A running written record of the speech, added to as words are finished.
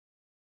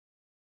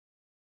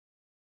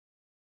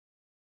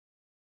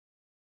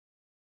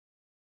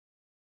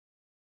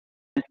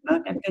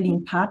Network at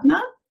Berlin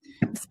Partner,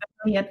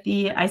 especially at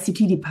the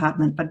ICT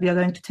department, but we are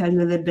going to tell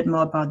you a little bit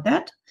more about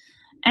that.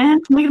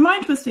 And to make it more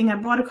interesting, I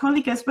brought a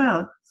colleague as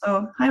well.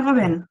 So, hi,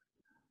 Robin.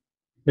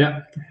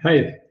 Yeah,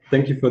 hi.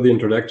 Thank you for the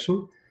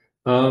introduction.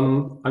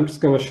 I'm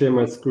just going to share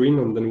my screen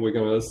and then we're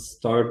going to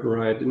start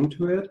right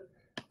into it.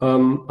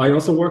 I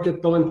also work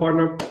at Berlin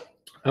Partner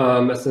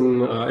as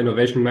an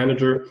innovation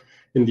manager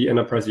in the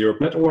Enterprise Europe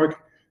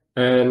network.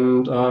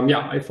 And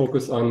yeah, I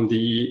focus on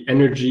the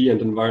energy and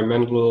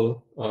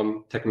environmental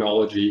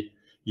technology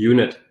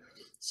unit.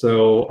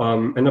 So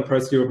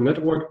Enterprise Europe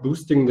network,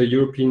 boosting the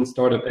European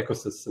startup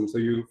ecosystem. So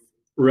you've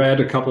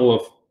read a couple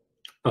of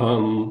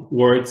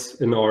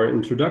words in our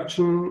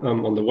introduction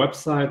on the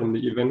website, on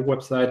the event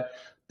website,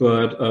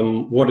 but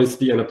what is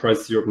the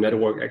Enterprise Europe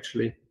network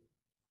actually?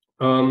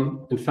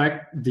 In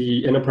fact,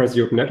 the Enterprise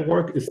Europe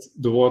network is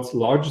the world's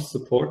largest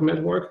support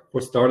network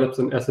for startups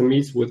and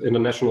SMEs with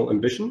international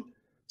ambition.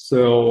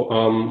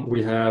 So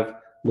we have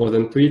more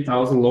than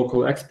 3,000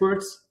 local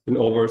experts in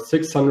over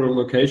 600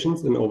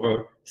 locations in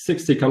over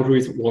 60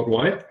 countries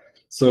worldwide.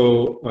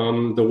 So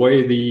the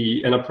way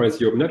the Enterprise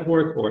Europe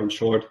network, or in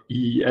short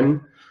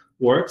EEN,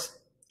 works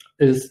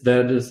is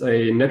that is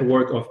a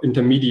network of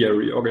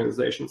intermediary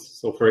organizations.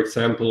 So for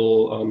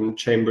example,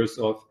 chambers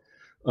of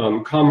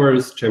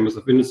commerce, chambers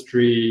of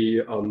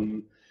industry,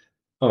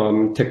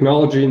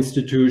 technology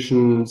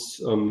institutions,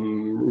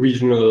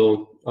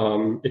 regional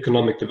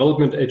economic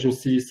development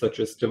agencies such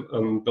as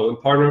Berlin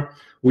Partner.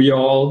 We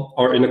all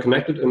are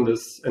interconnected in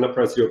this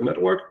Enterprise Europe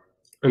network.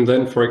 And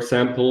then, for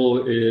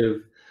example,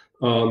 if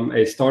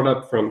a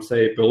startup from,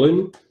 say,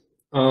 Berlin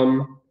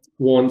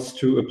wants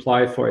to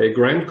apply for a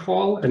grant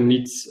call and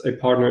needs a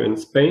partner in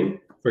Spain,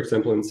 for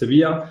example, in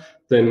Sevilla,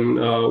 then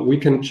we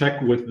can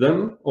check with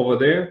them over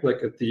there,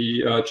 like at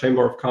the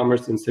Chamber of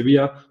Commerce in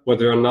Sevilla,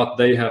 whether or not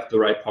they have the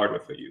right partner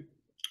for you.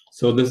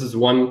 So this is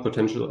one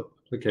potential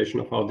application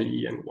of how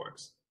the EN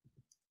works.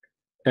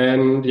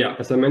 And yeah,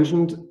 as I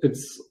mentioned,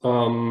 it's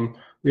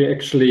we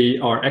actually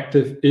are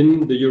active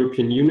in the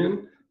European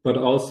Union, but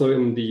also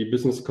in the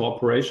business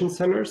cooperation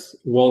centers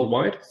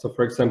worldwide. So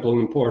for example,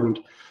 important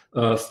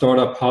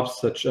startup hubs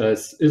such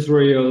as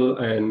Israel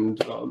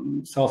and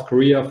South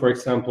Korea, for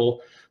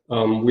example,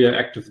 we are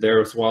active there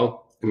as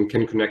well and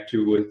can connect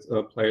you with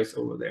players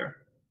over there.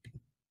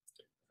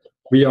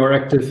 We are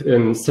active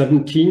in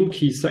 17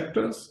 key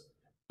sectors,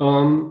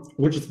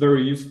 which is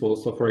very useful.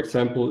 So for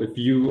example, if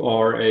you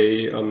are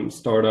a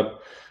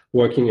startup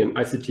working in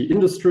ICT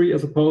industry, I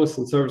suppose,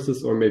 and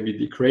services, or maybe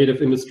the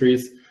creative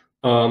industries,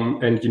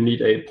 and you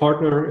need a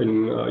partner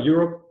in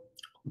Europe,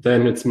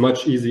 then it's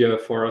much easier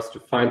for us to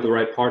find the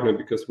right partner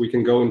because we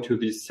can go into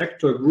these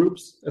sector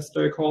groups, as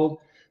they're called,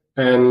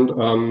 and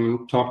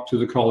talk to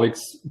the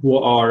colleagues who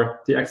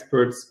are the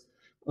experts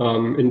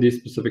in these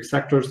specific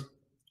sectors,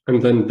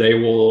 and then they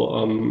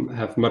will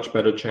have much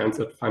better chance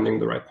at finding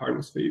the right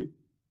partners for you.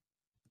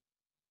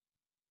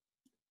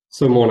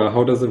 So Mona,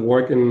 how does it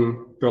work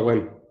in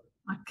Berlin?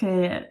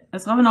 Okay,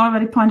 as Robin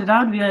already pointed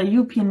out, we are a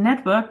European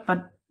network,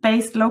 but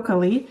based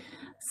locally.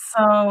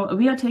 So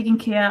we are taking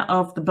care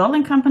of the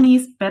Berlin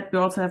companies, but we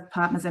also have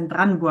partners in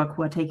Brandenburg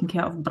who are taking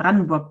care of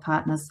Brandenburg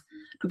partners.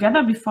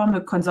 Together we form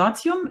a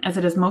consortium, as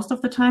it is most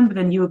of the time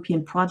within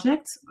European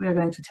projects. We are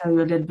going to tell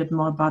you a little bit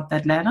more about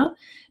that later.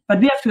 But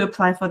we have to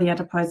apply for the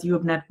Enterprise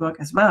Europe network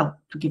as well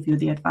to give you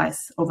the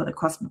advice over the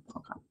COSME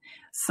program.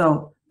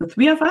 So the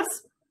three of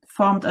us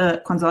formed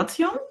a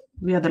consortium.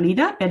 We are the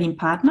leader, Berlin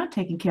Partner,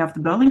 taking care of the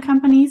Berlin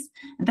companies.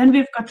 And then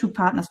we've got two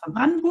partners from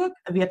Brandenburg,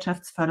 the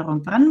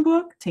Wirtschaftsförderung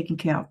Brandenburg, taking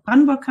care of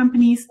Brandenburg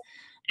companies.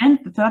 And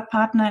the third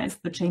partner is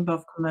the Chamber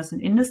of Commerce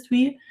and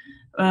Industry,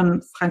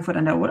 Frankfurt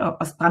an der Oder,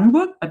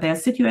 Ostbrandenburg, but they are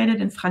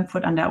situated in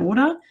Frankfurt an der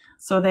Oder.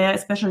 So they are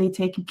especially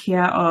taking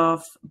care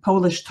of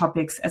Polish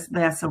topics as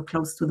they are so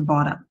close to the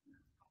border.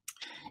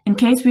 In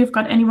case we've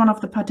got any one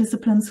of the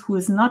participants who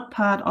is not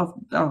part of,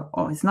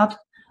 or is not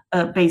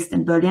based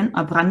in Berlin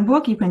or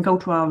Brandenburg, you can go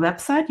to our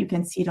website. You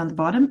can see it on the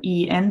bottom,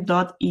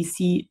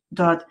 en.ec.europe.eu.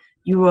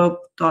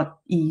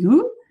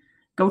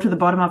 Go to the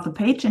bottom of the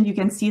page and you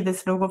can see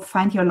this logo,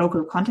 find your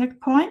local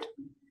contact point.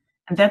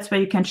 And that's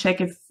where you can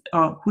check if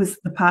who is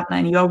the partner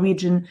in your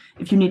region,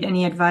 if you need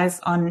any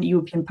advice on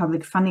European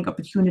public funding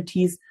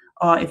opportunities,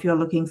 or if you're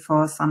looking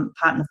for some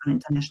partners on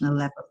international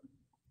level.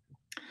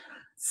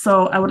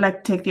 So I would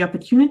like to take the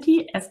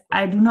opportunity, as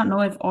I do not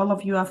know if all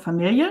of you are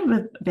familiar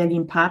with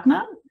Berlin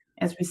Partner.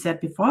 As we said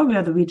before, we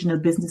are the regional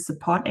business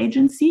support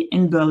agency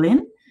in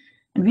Berlin,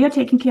 and we are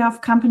taking care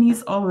of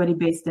companies already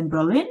based in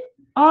Berlin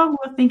or who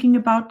are thinking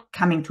about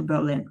coming to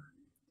Berlin.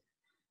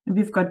 And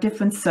we've got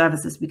different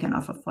services we can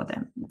offer for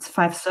them. It's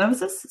 5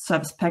 services,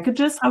 service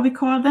packages, how we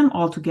call them,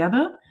 all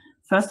together.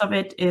 First of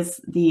it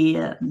is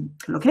the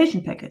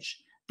location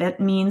package. That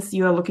means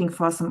you are looking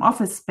for some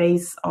office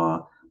space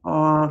or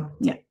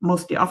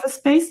mostly office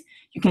space.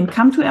 You can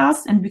come to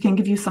us and we can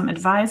give you some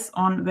advice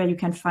on where you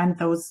can find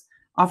those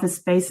office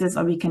spaces,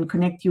 or we can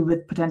connect you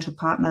with potential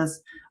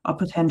partners or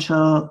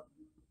potential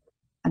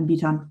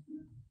Anbietern,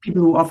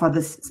 people who offer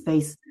this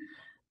space,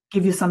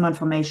 give you some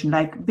information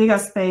like bigger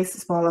space,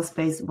 smaller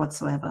space,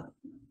 whatsoever.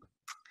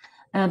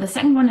 The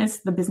second one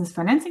is the business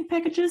financing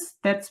packages.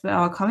 That's where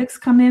our colleagues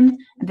come in,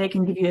 and they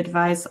can give you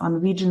advice on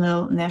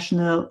regional,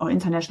 national, or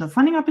international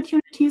funding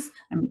opportunities.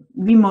 And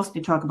we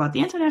mostly talk about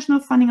the international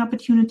funding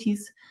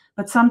opportunities,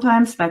 but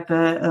sometimes, like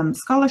the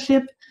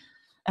scholarship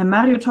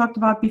Mario talked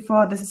about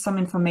before, this is some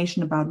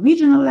information about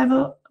regional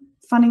level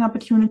funding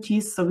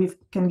opportunities, so we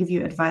can give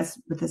you advice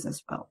with this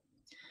as well.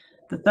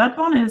 The third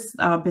one is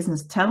our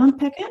business talent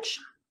package.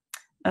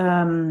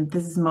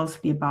 This is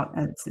mostly about,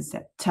 as I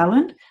said,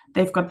 talent.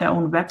 They've got their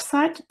own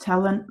website,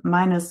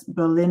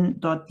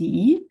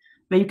 talent-berlin.de,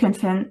 where you can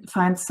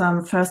find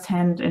some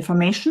first-hand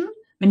information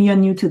when you're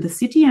new to the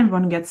city and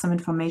want to get some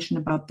information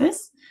about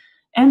this.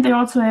 And they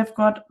also have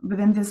got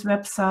within this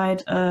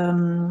website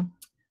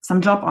some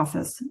job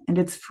offers, and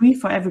it's free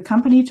for every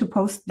company to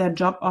post their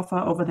job offer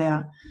over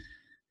there.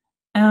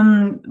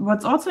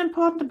 What's also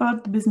important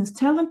about the business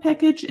talent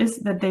package is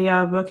that they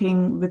are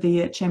working with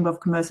the Chamber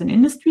of Commerce and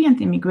Industry and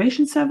the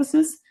immigration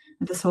services.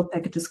 And this whole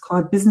package is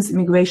called Business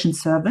Immigration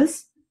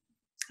Service,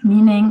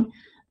 meaning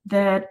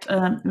that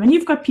when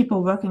you've got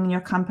people working in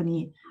your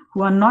company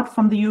who are not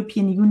from the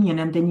European Union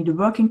and they need a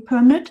working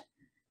permit,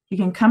 you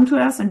can come to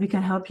us and we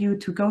can help you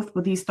to go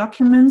through these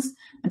documents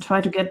and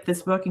try to get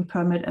this working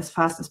permit as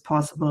fast as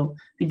possible.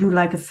 We do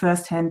like a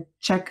first-hand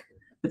check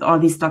with all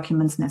these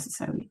documents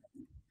necessary.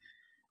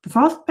 The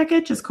fourth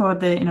package is called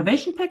the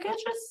innovation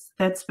packages.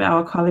 That's where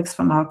our colleagues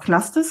from our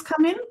clusters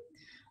come in.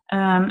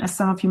 As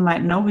some of you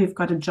might know, we've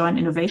got a joint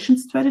innovation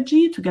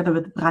strategy together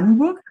with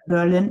Brandenburg,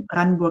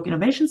 Berlin-Brandenburg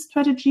Innovation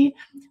Strategy,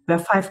 where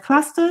 5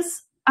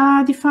 clusters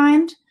are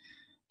defined.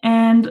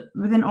 And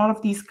within all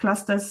of these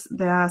clusters,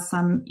 there are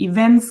some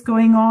events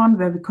going on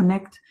where we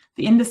connect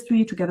the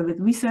industry together with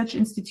research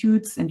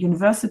institutes and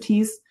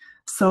universities.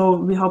 So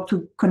we hope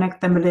to connect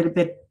them a little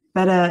bit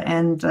better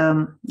and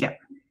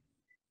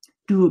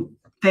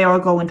they all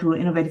go into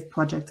innovative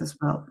projects as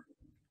well.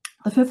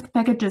 The 5th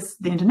package is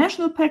the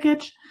international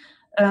package.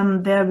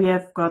 There we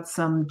have got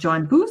some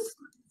joint booths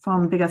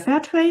from bigger fair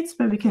trades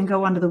where we can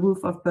go under the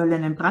roof of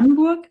Berlin and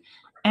Brandenburg.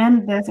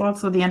 And there's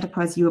also the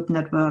Enterprise Europe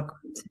network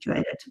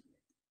situated.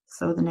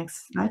 So the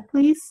next slide,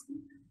 please.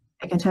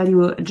 I can tell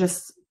you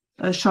just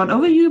a short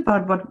overview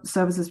about what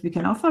services we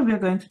can offer. We're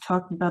going to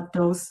talk about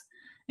those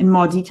in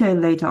more detail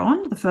later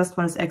on. The first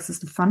one is access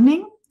to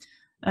funding.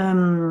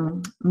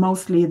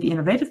 Mostly the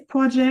innovative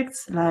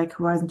projects like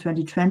Horizon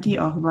 2020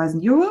 or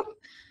Horizon Europe.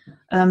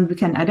 We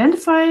can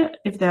identify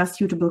if there are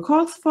suitable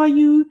calls for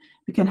you.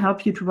 We can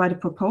help you to write a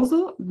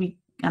proposal.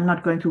 I'm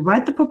not going to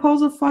write the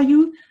proposal for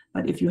you,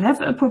 but if you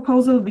have a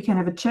proposal, we can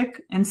have a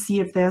check and see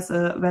if there's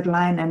a red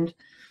line and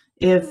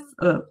if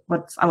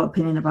what's our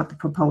opinion about the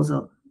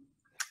proposal.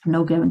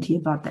 No guarantee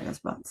about that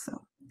as well.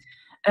 So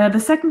the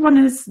second one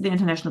is the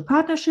international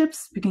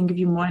partnerships. We can give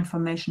you more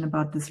information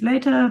about this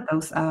later.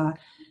 Those are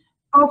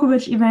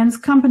brokerage events,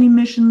 company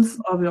missions,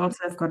 or we also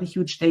have got a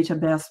huge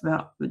database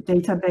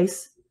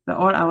where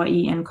all our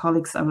EN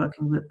colleagues are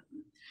working with.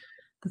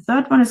 The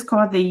third one is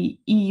called the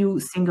EU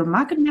Single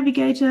Market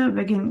Navigator,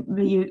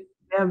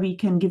 where we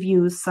can give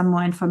you some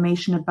more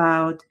information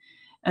about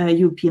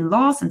European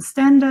laws and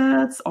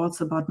standards,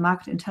 also about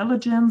market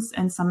intelligence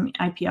and some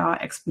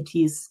IPR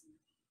expertise.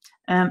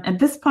 At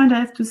this point, I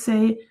have to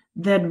say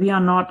that we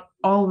are not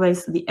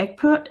always the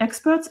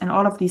experts in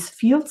all of these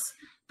fields,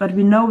 but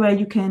we know where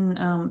you can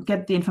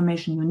get the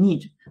information you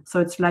need. So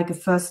it's like a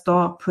first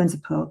door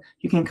principle.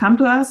 You can come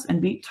to us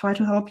and we try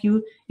to help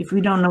you. If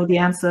we don't know the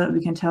answer,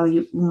 we can tell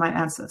you who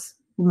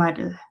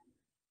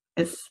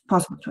it's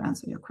possible to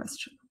answer your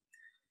question.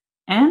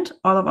 And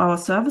all of our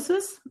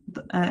services,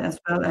 as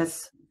well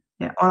as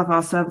all of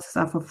our services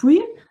are for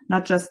free,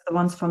 not just the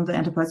ones from the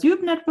Enterprise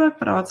Europe network,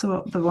 but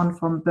also the one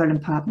from Berlin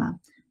Partner,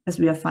 as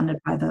we are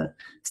funded by the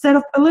State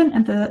of Berlin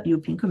and the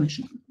European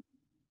Commission.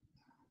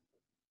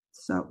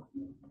 So.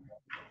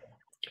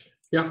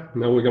 Yeah,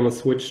 now we're going to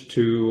switch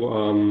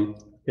to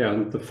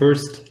the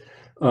first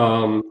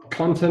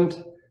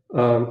content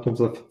in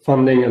terms of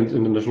funding and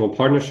international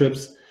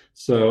partnerships.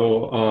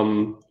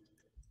 So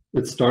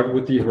let's start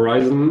with the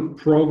Horizon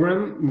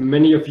program.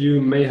 Many of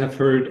you may have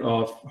heard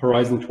of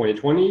Horizon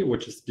 2020,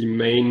 which is the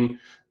main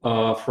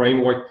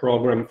framework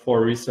program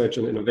for research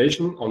and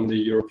innovation on the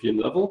European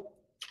level.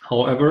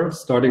 However,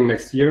 starting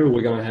next year,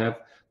 we're going to have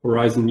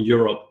Horizon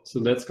Europe.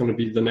 So that's going to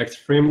be the next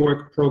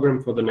framework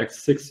program for the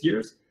next 6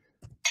 years.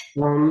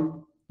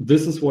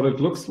 This is what it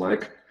looks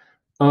like.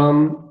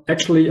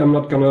 Actually, I'm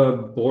not going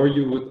to bore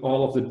you with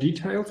all of the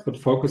details, but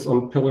focus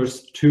on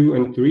pillars 2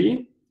 and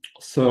 3.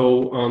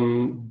 So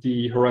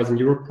the Horizon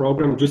Europe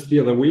program, just the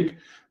other week,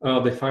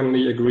 they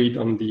finally agreed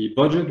on the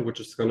budget,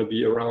 which is going to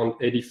be around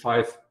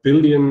 85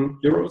 billion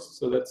euros.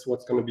 So that's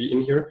what's going to be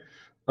in here.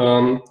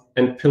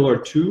 And pillar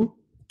 2,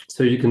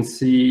 so you can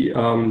see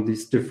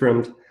these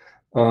different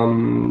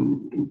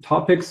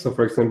topics. So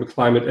for example,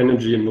 climate,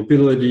 energy and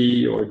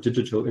mobility, or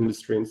digital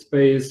industry and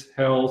space,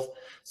 health.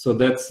 So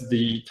that's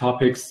the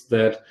topics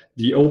that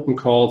the open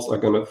calls are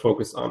going to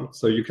focus on.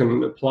 So you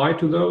can apply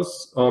to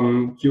those.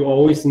 You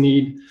always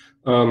need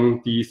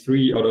the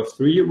 3 out of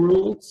 3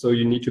 rule. So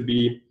you need to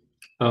be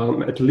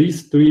at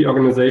least 3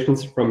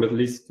 organizations from at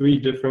least 3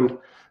 different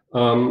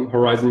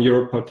Horizon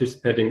Europe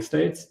participating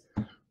states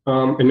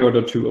in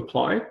order to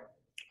apply.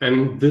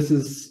 And this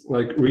is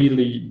like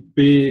really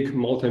big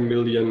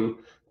multi-million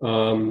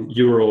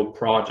euro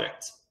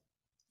projects.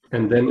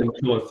 And then in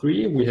Pillar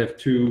 3, we have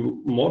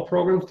 2 more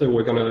programs that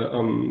we're going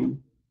to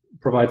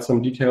provide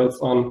some details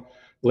on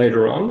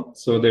later on.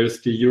 So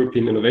there's the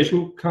European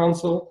Innovation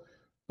Council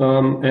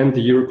and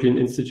the European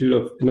Institute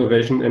of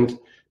Innovation and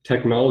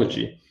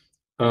Technology.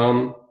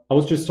 I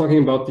was just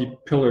talking about the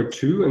Pillar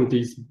 2 and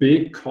these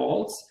big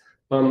calls.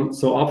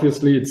 So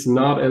obviously it's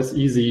not as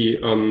easy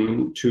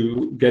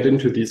to get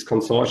into these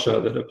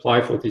consortia that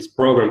apply for these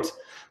programs.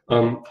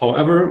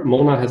 However,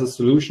 Mona has a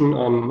solution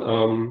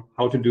on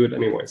how to do it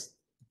anyways.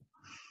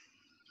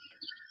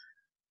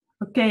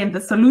 Okay, and the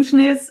solution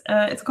is,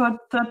 it's called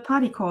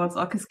third-party calls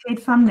or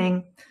cascade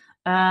funding.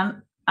 I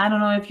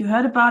don't know if you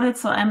heard about it,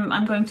 so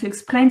I'm going to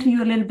explain to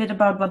you a little bit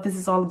about what this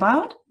is all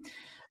about.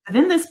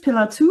 Within this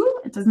Pillar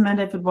 2, it doesn't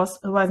matter if it was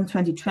Horizon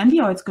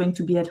 2020 or it's going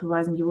to be at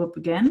Horizon Europe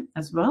again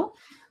as well.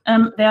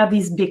 There are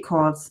these big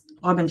calls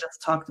Robin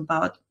just talked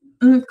about,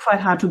 quite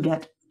hard to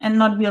get and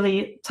not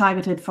really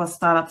targeted for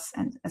startups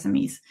and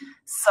SMEs.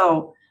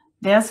 So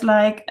there's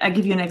like, I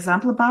give you an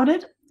example about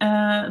it.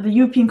 The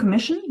European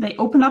Commission, they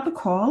opened up a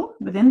call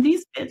within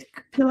these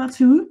Pillar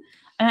 2,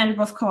 and it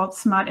was called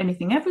Smart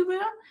Anything Everywhere.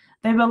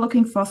 They were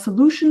looking for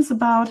solutions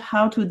about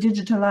how to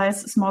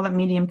digitalize small and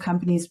medium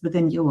companies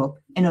within Europe,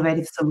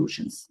 innovative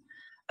solutions.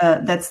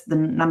 That's the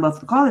number of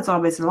the call. It's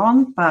always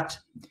long, but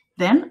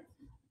then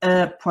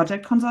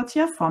project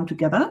consortia formed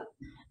together.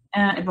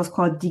 It was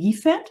called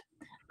DigiFed,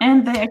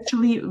 and they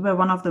actually were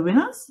one of the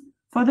winners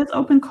for this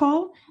open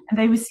call, and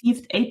they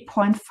received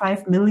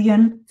 8.5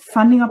 million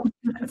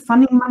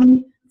funding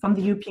money from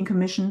the European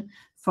Commission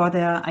for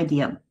their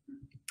idea.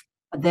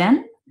 But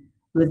then,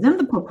 within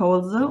the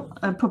proposal,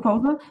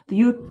 the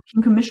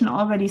European Commission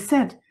already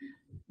said,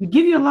 we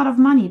give you a lot of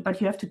money,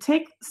 but you have to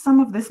take some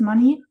of this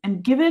money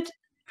and give it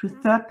to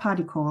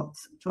third-party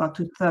calls,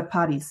 to third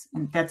parties,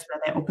 and that's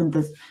where they opened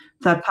this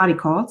third-party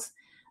calls.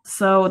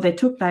 So they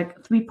took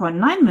like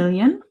 3.9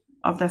 million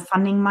of their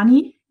funding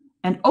money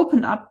and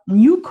opened up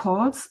new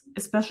calls,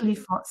 especially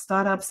for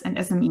startups and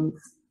SMEs.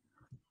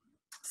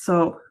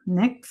 So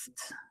next.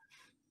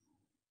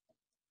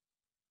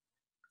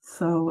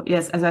 So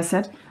yes, as I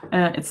said,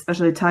 it's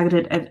especially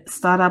targeted at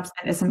startups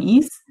and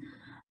SMEs.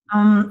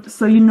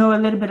 So you know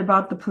a little bit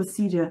about the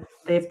procedure.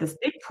 They have this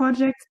big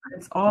project, but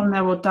it's all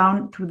narrowed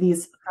down to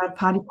these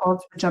third-party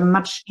calls, which are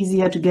much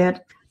easier to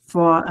get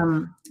for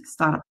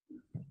startups.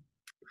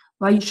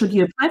 Why should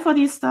you apply for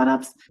these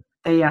startups?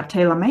 They are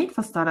tailor-made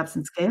for startups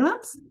and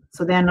scale-ups.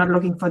 So they are not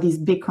looking for these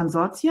big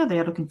consortia. They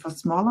are looking for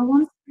smaller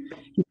ones.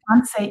 You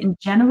can't say in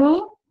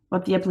general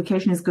what the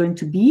application is going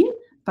to be,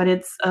 but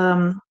it's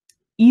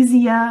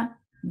easier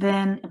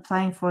than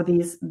applying for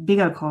these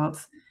bigger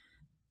calls.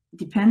 It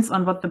depends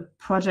on what the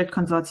project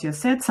consortia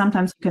said.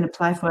 Sometimes you can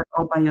apply for it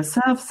all by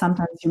yourself.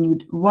 Sometimes you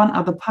need one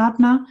other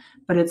partner,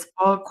 but it's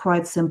all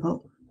quite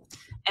simple.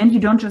 And you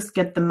don't just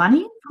get the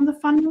money from the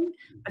funding,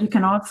 but you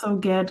can also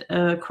get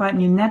a quite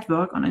new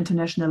network on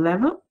international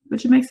level,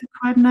 which makes it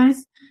quite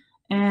nice.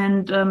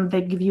 And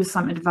they give you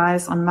some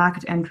advice on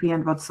market entry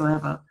and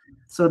whatsoever.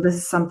 So this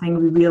is something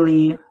we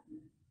really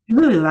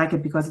like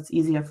it because it's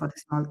easier for the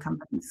small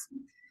companies.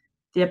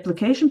 The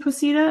application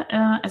procedure,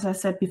 as I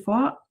said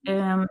before,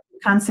 you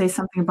can't say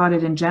something about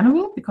it in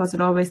general because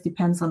it always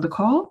depends on the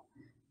call.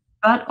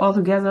 But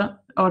altogether,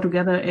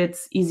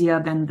 it's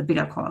easier than the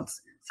bigger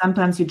calls.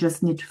 Sometimes you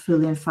just need to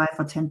fill in 5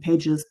 or 10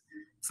 pages.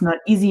 It's not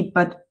easy,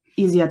 but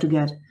easier to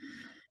get.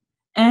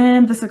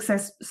 And the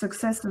success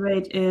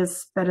rate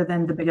is better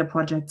than the bigger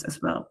projects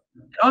as well.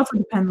 It also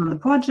depends on the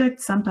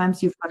project.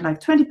 Sometimes you've got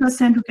like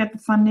 20% who get the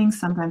funding.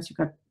 Sometimes you've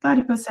got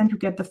 30% who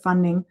get the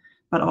funding.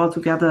 But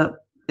altogether,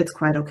 it's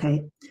quite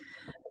okay.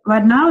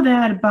 Right now,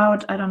 there are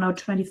about, I don't know,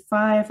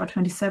 25 or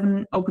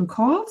 27 open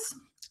calls.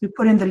 We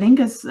put in the link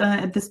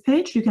at this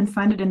page. You can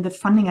find it in the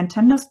funding and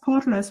tenders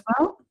portal as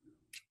well.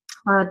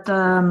 But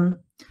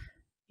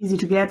easy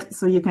to get,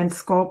 so you can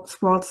scroll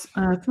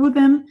through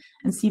them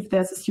and see if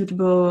there's a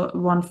suitable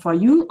one for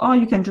you, or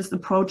you can just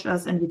approach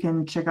us and we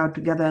can check out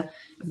together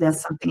if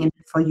there's something in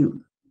it for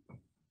you.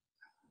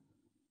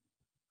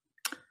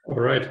 All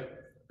right.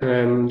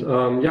 And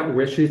yeah,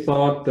 we actually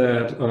thought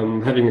that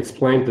having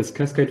explained this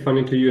cascade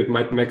funding to you, it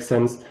might make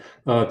sense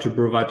to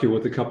provide you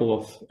with a couple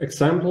of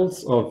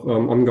examples of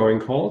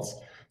ongoing calls.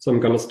 So I'm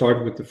going to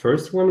start with the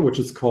first one, which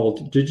is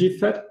called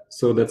DigiFed.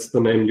 So that's the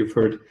name you've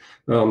heard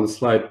on the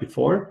slide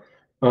before.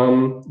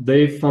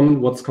 They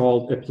fund what's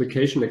called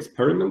application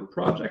experiment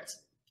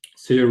projects.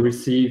 So you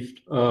received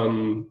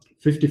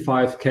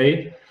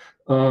 55K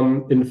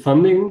in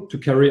funding to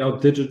carry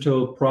out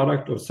digital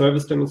product or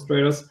service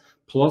demonstrators,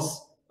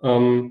 plus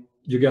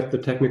you get the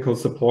technical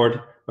support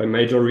by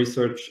major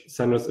research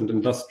centers and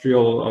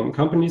industrial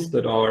companies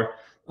that are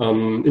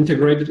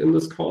integrated in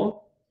this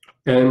call.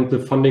 And the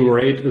funding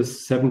rate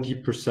is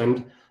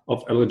 70%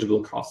 of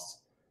eligible costs.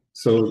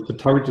 So the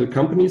targeted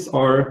companies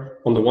are,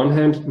 on the one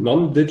hand,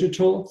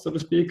 non-digital, so to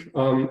speak,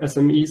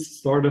 SMEs,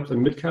 startups,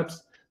 and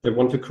mid-caps. They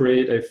want to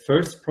create a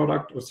first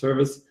product or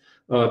service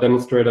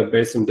demonstrator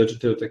based on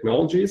digital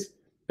technologies.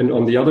 And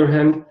on the other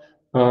hand,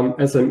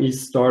 SMEs,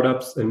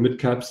 startups, and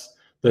mid-caps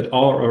that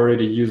are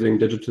already using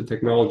digital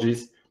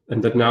technologies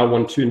and that now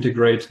want to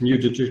integrate new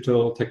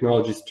digital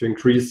technologies to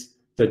increase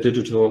their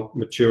digital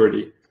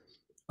maturity.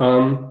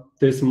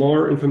 There's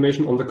more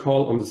information on the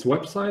call on this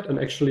website, and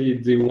actually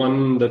the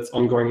one that's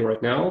ongoing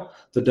right now,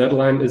 the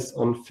deadline is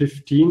on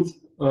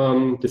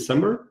 15th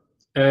December.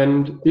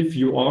 And if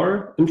you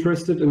are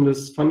interested in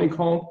this funding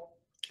call,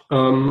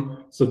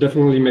 so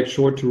definitely make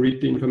sure to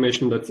read the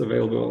information that's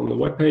available on the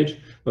webpage.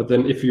 But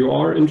then if you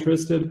are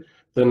interested,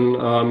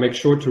 then make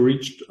sure to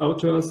reach out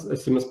to us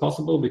as soon as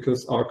possible,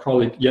 because our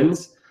colleague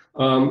Jens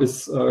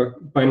is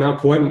by now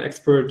quite an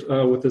expert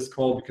with this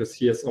call, because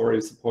he has already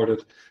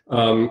supported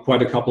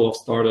quite a couple of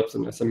startups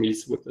and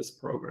SMEs with this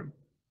program.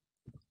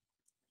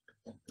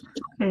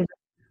 Okay.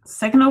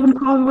 Second open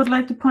call we would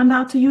like to point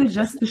out to you,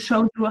 just to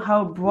show you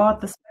how broad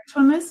the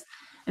spectrum is.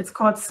 It's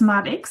called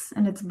SmartX,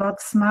 and it's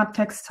about smart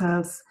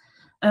textiles.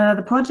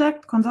 The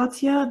project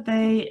consortia,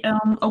 they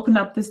opened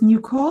up this new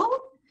call,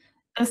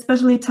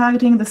 especially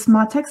targeting the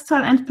smart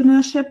textile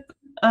entrepreneurship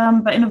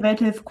by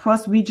innovative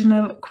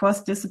cross-regional,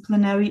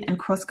 cross-disciplinary, and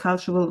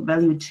cross-cultural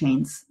value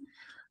chains.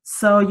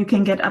 So you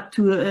can get up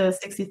to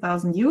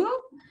 60,000 euro.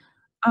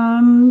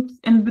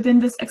 And within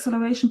this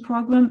acceleration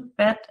program,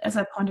 but as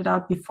I pointed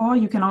out before,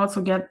 you can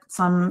also get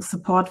some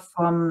support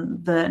from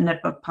the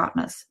network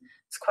partners.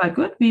 It's quite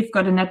good. We've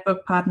got a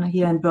network partner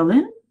here in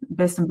Berlin,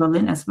 based in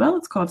Berlin as well.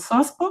 It's called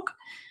Sourcebook,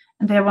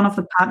 and they're one of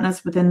the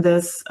partners within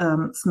this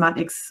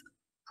SmartX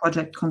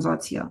project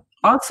consortia.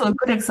 Also a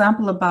good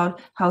example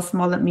about how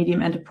small and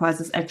medium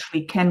enterprises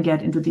actually can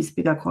get into these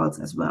bigger calls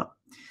as well.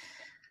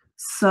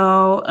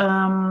 So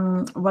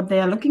what they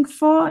are looking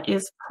for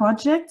is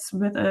projects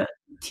with a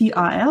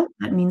TRL,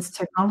 that means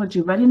technology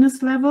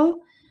readiness level,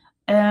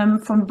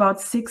 from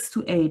about 6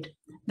 to 8.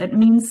 That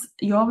means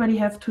you already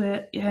have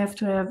to have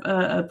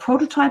a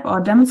prototype or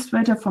a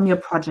demonstrator from your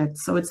project.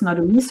 So it's not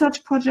a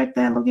research project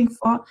they're looking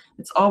for,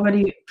 it's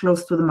already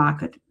close to the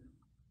market.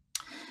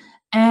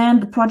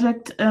 And the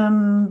project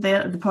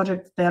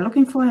they're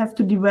looking for have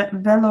to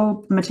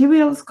develop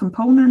materials,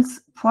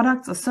 components,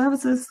 products or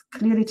services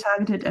clearly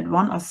targeted at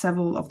one or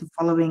several of the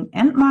following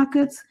end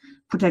markets: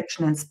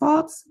 protection and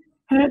sports,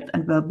 health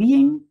and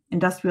well-being,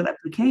 industrial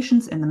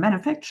applications in the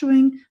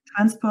manufacturing,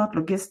 transport,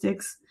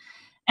 logistics,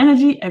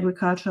 energy,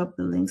 agriculture,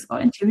 buildings,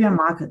 or interior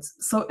markets.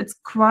 So it's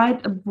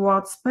quite a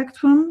broad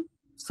spectrum.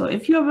 So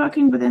if you're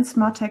working within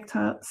smart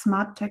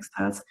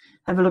textiles,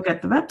 have a look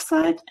at the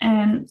website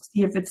and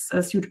see if it's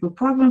a suitable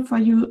program for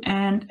you.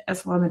 And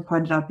as Robin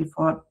pointed out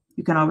before,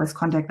 you can always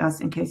contact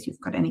us in case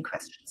you've got any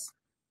questions.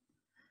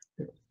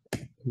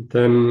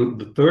 Then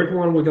the third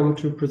one we're going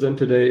to present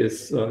today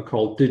is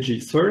called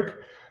DigiCirc.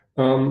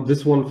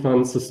 This one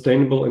funds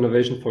sustainable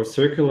innovation for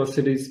circular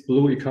cities,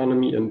 blue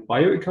economy, and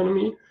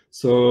bioeconomy.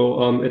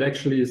 So it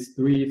actually is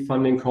 3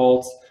 funding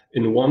calls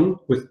in one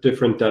with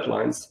different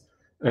deadlines.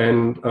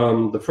 And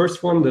the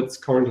first one that's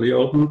currently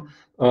open,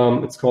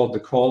 it's called the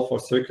Call for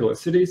Circular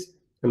Cities,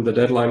 and the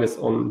deadline is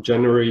on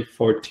January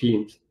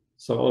 14th.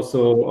 So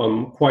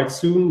also quite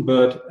soon,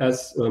 but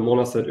as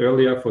Mona said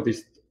earlier, for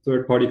these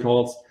third-party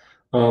calls,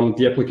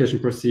 the application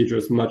procedure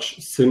is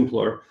much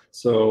simpler.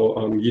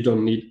 So you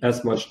don't need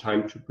as much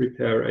time to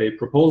prepare a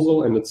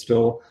proposal, and it's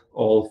still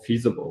all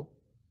feasible.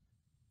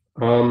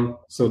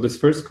 So this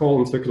first call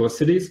on circular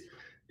cities,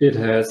 it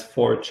has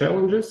 4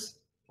 challenges: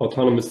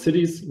 autonomous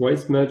cities,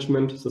 waste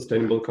management,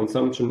 sustainable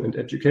consumption, and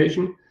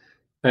education.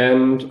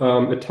 And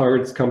it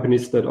targets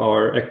companies that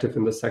are active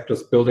in the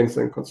sectors buildings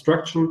and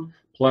construction,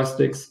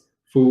 plastics,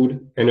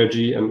 food,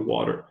 energy, and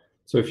water.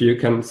 So if you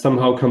can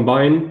somehow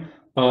combine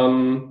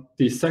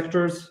these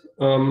sectors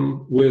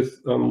with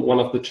one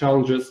of the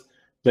challenges,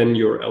 then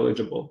you're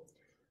eligible.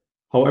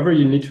 However,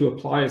 you need to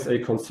apply as a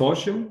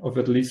consortium of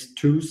at least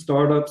 2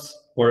 startups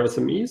or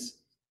SMEs.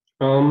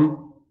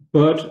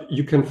 But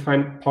you can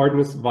find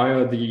partners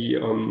via the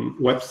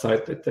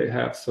website that they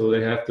have. So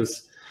they have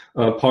this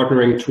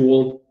partnering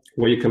tool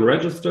where you can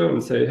register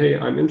and say, hey,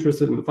 I'm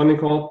interested in the funding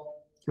call.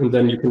 And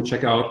then you can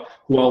check out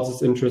who else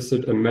is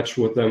interested and match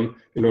with them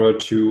in order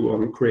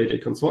to create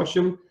a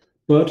consortium.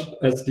 But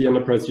as the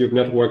Enterprise Europe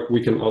Network,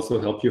 we can also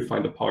help you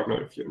find a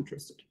partner if you're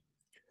interested.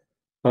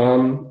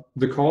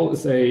 The call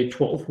is a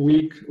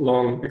 12-week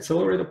long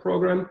accelerator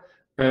program,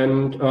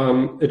 and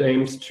it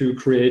aims to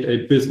create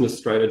a business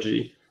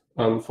strategy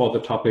for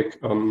the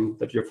topic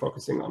that you're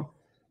focusing on.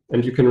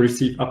 And you can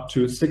receive up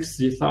to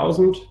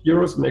 60,000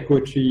 euros in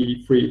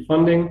equity-free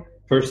funding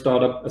per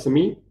startup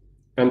SME.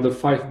 And the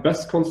 5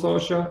 best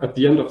consortia at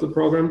the end of the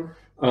program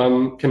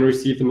can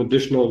receive an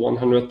additional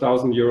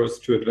 100,000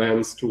 euros to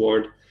advance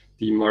toward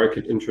the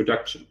market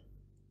introduction.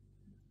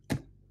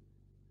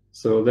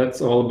 So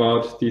that's all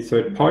about the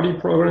third-party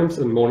programs,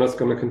 and Mona's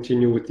going to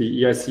continue with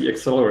the EIC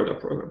Accelerator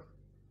program.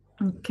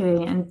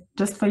 Okay, and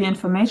just for your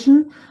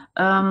information,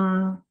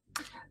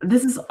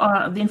 this is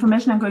the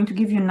information I'm going to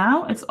give you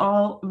now. It's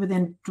all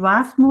within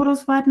draft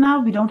modus right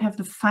now. We don't have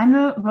the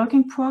final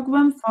working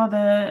program for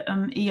the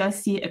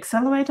EIC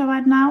accelerator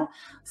right now.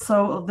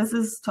 So this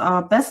is to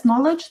our best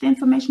knowledge, the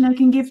information I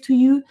can give to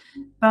you,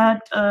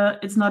 but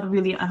it's not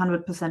really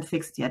 100%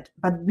 fixed yet.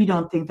 But we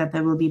don't think that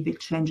there will be big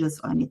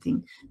changes or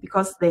anything,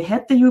 because they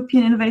had the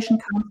European Innovation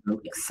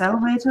Council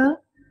accelerator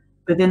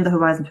within the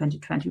Horizon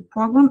 2020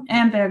 program,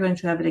 and they're going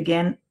to have it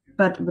again,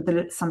 but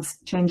with some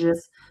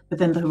changes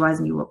within the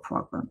Horizon Europe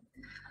program.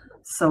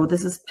 So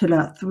this is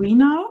pillar 3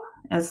 now,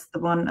 as the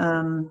one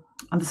on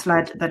the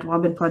slide that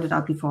Robin pointed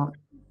out before.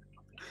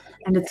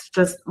 And it's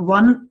just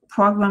one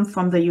program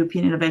from the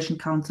European Innovation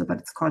Council, but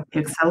it's called the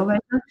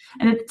Accelerator.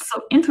 And it's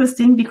so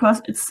interesting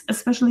because it's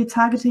especially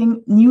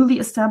targeting newly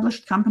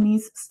established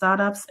companies,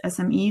 startups,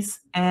 SMEs,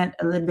 and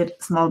a little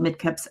bit small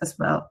mid-caps as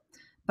well.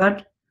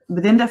 But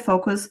within their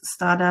focus,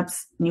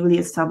 startups, newly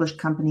established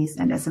companies,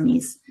 and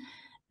SMEs.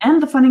 And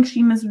the funding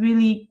scheme is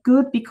really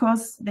good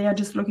because they are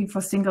just looking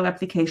for single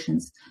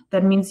applications.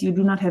 That means you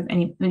do not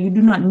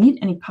need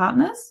any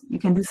partners. You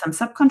can do some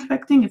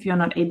subcontracting if you're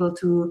not able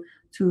to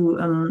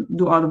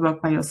do all the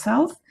work by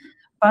yourself,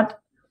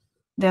 but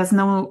there's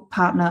no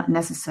partner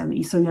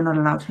necessary, so you're not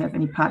allowed to have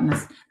any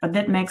partners. But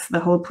that makes the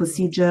whole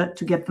procedure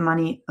to get the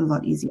money a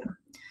lot easier.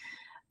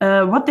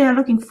 What they are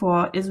looking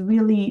for is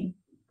really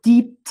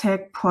deep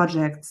tech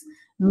projects,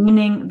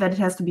 meaning that it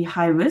has to be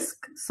high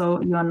risk, so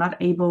you are not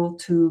able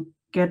to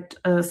get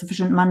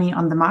sufficient money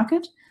on the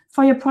market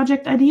for your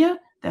project idea.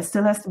 There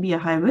still has to be a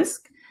high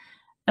risk.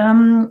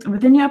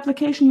 Within your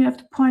application, you have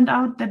to point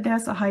out that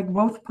there's a high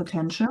growth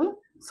potential,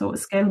 so a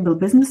scalable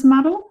business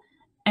model,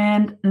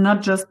 and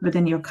not just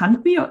within your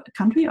country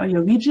or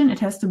your region. It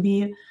has to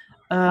be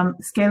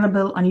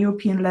scalable on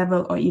European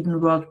level or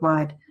even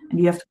worldwide. And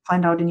you have to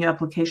point out in your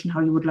application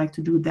how you would like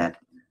to do that.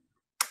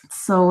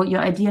 So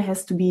your idea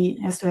has to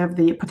have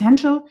the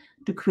potential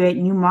to create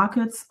new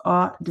markets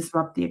or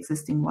disrupt the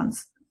existing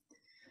ones.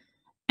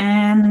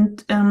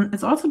 And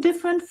it's also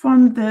different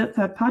from the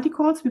third-party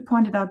calls we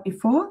pointed out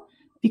before,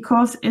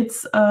 because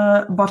it's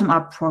a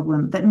bottom-up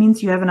program. That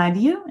means you have an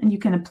idea and you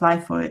can apply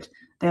for it.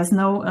 There's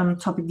no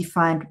topic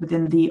defined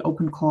within the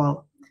open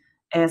call,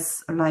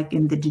 as like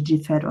in the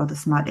DigiFed or the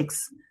SmartX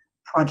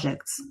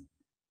projects.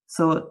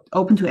 So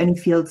open to any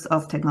fields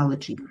of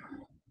technology.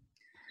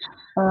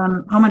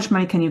 How much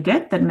money can you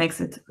get? That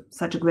makes it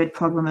such a great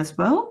program as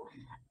well.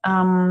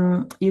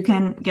 You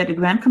can get a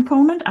grant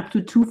component up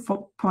to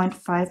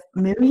 2.5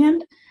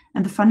 million,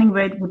 and the funding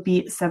rate would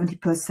be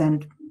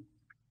 70%.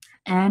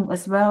 And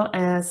as well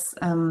as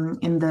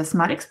in the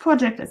SmartX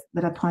project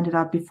that I pointed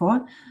out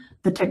before,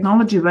 the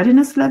technology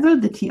readiness level,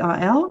 the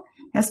TRL,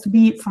 has to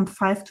be from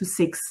 5 to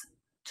 6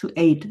 to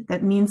 8.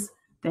 That means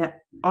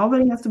there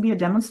already has to be a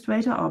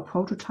demonstrator or a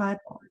prototype,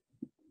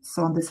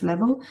 so on this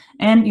level,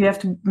 and you have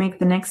to make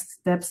the next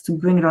steps to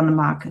bring it on the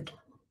market.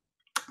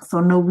 So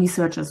no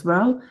research as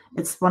well.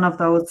 It's one of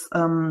those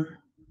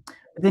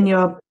within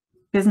your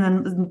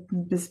business,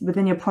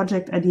 within your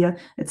project idea,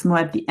 it's more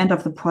at the end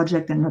of the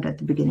project and not at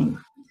the beginning.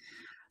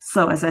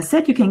 So as I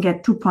said, you can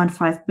get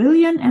 2.5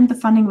 billion and the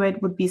funding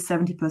rate would be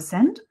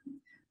 70%.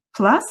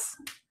 Plus,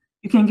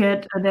 you can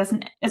get, there's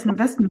an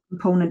investment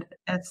component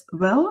as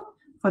well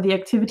for the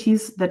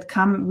activities that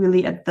come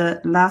really at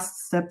the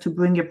last step to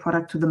bring your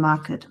product to the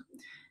market.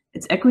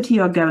 It's equity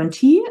or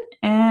guarantee,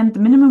 and the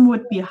minimum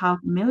would be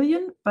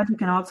 500,000, but you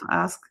can also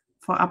ask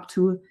for up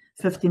to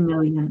 50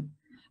 million.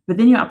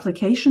 Within your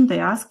application, they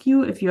ask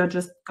you if you are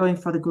just going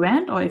for the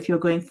grant or if you're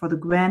going for the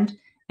grant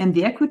and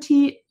the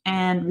equity,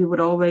 and we would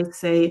always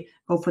say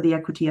go for the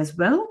equity as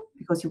well,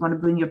 because you want to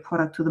bring your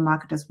product to the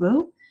market as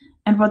well.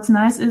 And what's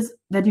nice is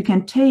that you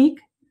can take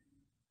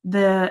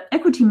the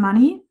equity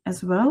money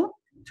as well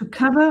to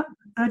cover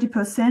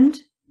 30%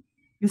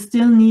 you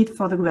still need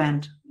for the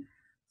grant.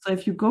 So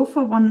if you go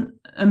for 1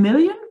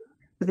 million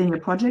within your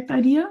project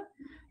idea,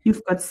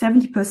 you've got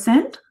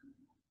 70%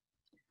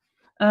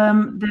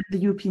 that the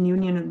European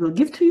Union will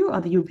give to you,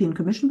 or the European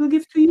Commission will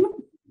give to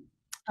you,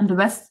 and the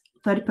rest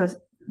 30%.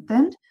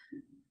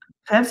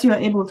 Perhaps you are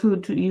able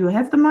to you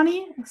have the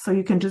money, so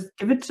you can just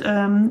give it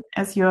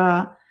as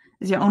your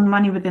own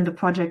money within the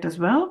project as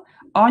well,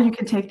 or you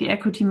can take the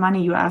equity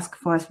money you ask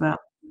for as well.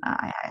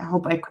 I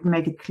hope I could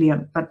make it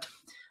clear, but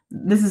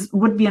this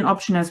would be an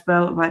option as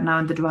well right now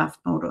in the draft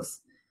modus.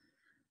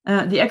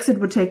 The exit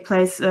would take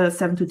place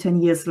 7 to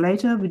 10 years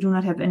later. We do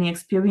not have any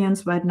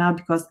experience right now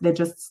because they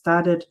just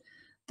started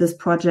this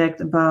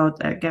project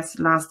about, I guess,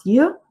 last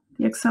year,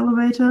 the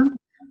accelerator.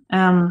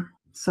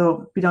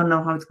 So we don't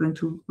know how it's going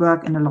to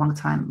work in a long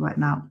time right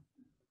now.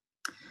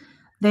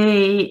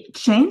 They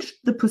changed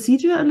the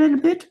procedure a little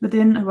bit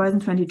within Horizon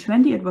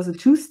 2020. It was a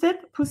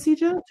 2-step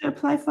procedure to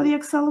apply for the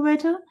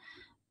accelerator.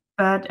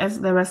 But as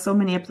there are so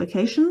many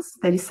applications,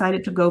 they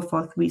decided to go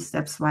for 3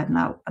 steps right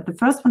now. But the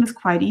first one is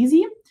quite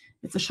easy.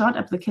 It's a short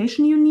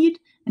application you need,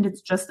 and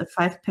it's just a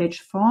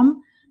 5-page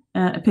form,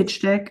 a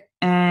pitch deck,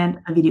 and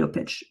a video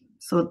pitch.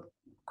 So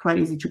quite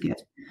easy to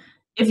get.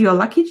 If you're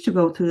lucky to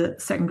go to the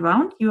second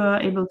round, you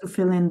are able to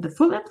fill in the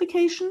full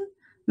application,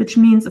 which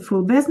means a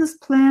full business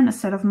plan, a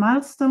set of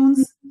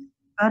milestones.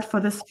 But for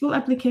this full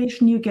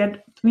application, you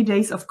get 3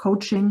 days of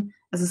coaching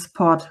as a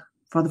support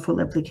for the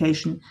full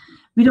application.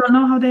 We don't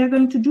know how they are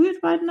going to do it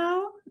right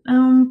now.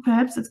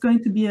 Perhaps it's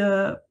going to be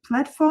a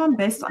platform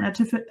based on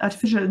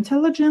artificial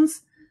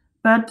intelligence,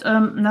 but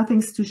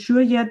nothing's too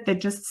sure yet. They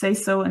just say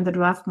so in the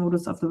draft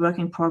modus of the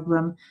working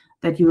program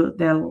that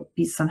there'll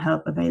be some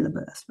help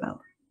available as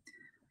well.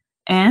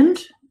 And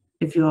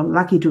if you're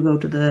lucky to go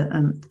to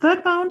the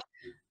third round,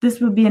 this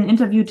will be an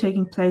interview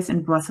taking place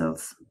in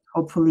Brussels,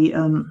 hopefully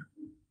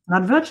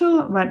not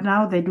virtual. Right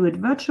now they do it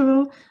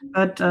virtual,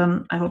 but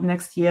I hope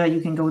next year you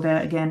can go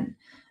there again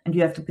and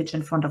you have to pitch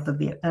in front of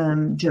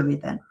the jury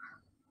then.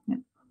 Yeah.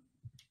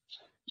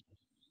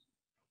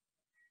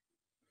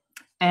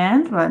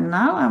 And right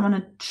now I want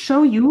to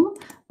show you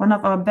one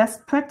of our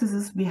best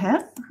practices we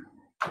have.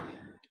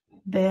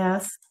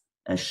 There's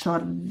a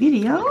short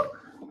video.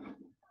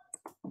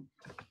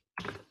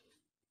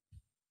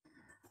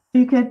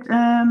 You get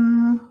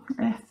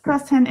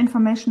first-hand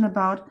information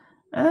about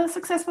a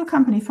successful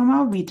company from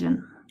our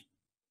region.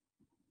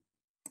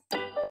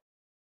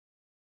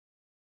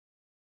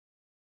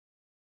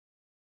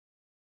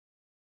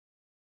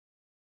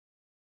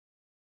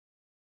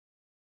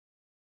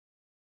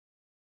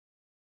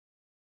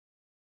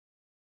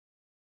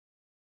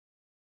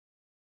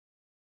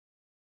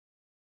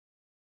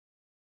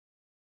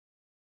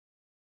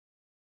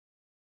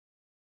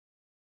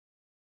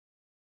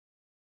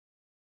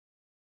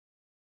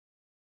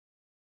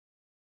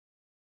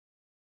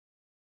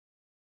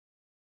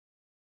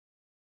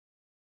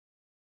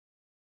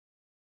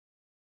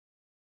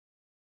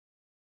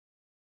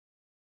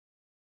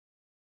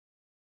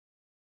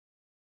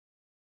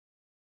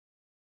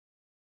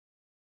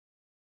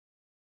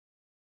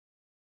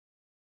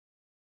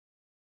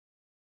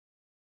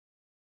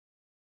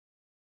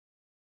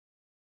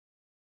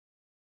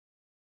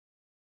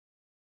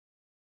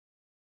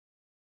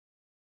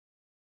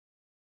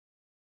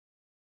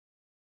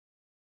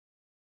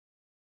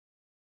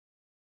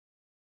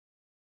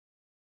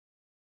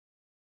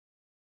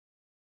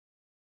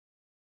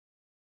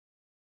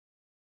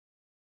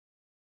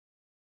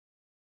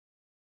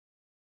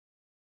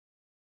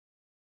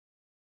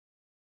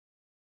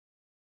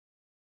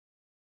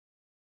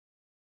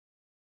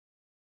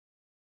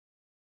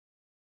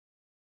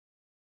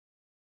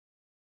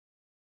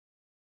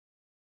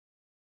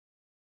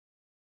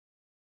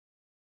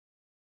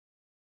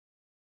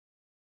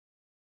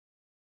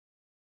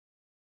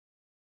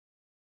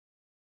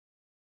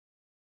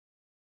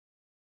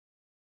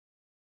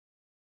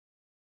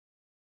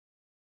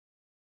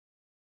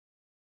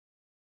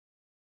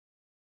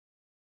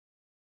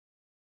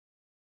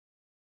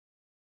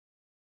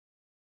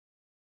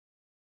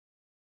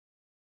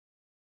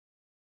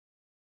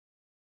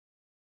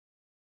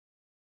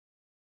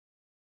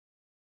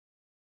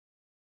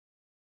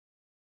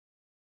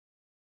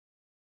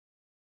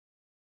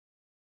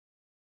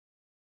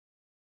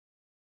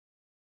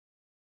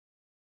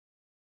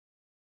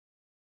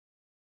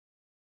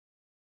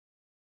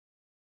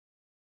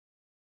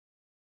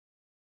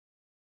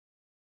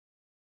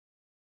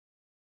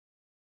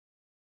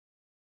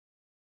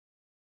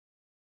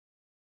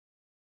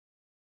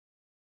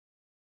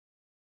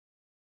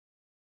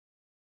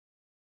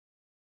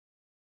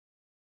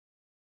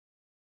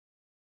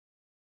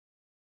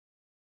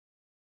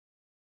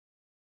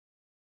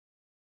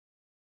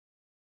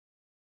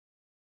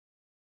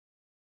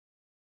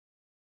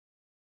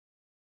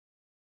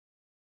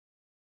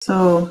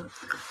 So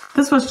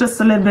this was just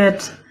a little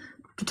bit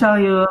to tell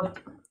you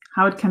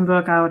how it can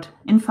work out.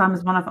 Infam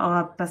is one of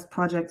our best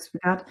projects we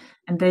got,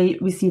 and they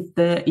received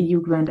the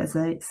EU grant, as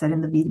I said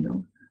in the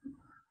video.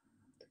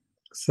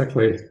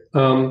 Exactly.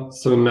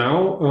 So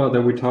now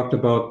that we talked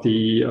about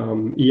the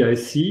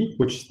EIC,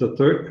 which is the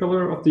third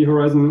pillar of the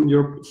Horizon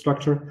Europe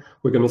structure,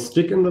 we're going to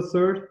stick in the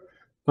third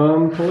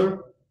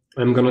pillar.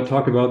 I'm going to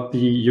talk about the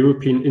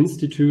European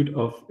Institute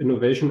of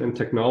Innovation and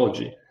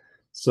Technology.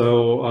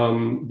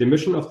 So the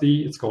mission of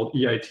it's called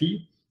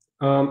EIT,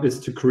 is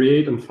to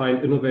create and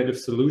find innovative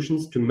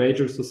solutions to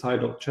major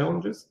societal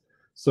challenges.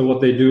 So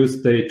what they do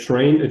is they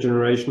train a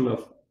generation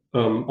of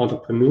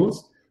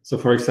entrepreneurs. So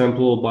for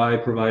example, by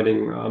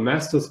providing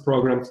master's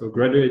programs or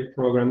graduate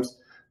programs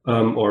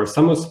or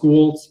summer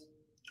schools,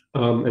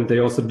 and they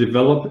also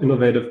develop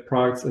innovative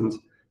products and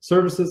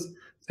services,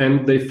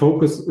 and they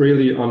focus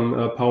really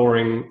on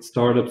powering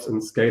startups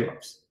and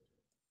scale-ups.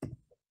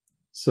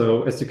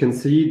 So as you can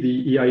see,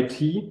 the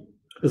EIT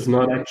is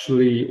not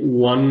actually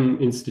one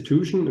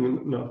institution in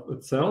and of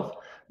itself,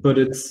 but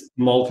it's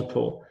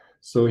multiple.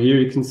 So here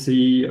you can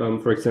see,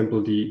 for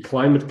example, the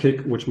Climate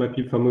Kick, which might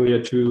be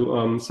familiar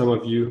to some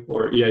of you,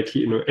 or EIT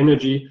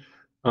Energy.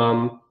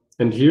 And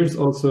here's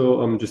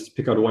also, just to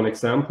pick out one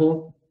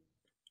example,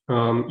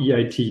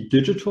 EIT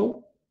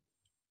Digital.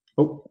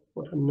 Oh,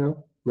 what happened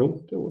now?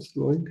 No, that was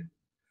the link.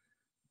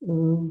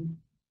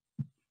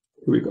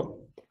 Here we go.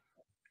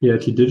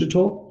 EIT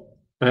Digital.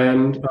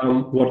 And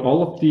what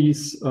all of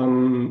these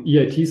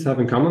EITs have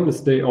in common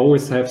is they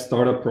always have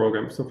startup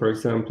programs. So for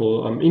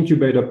example,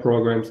 incubator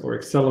programs or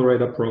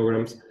accelerator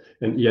programs.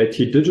 And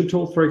EIT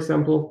Digital, for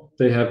example,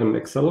 they have an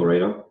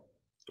accelerator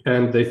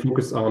and they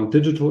focus on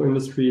digital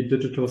industry,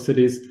 digital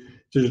cities,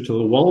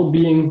 digital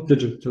well-being,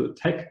 digital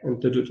tech,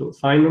 and digital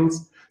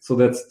finance. So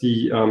that's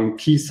the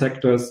key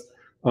sectors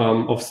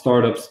of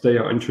startups they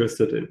are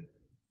interested in.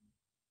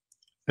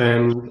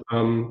 And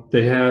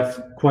they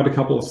have quite a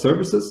couple of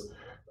services.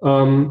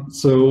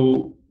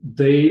 So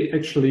they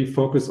actually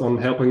focus on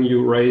helping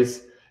you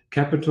raise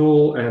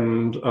capital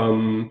and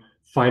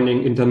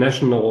finding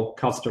international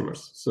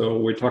customers. So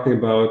we're talking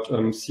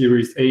about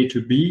Series A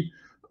to B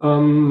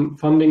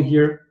funding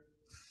here.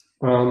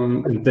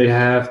 And they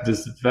have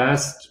this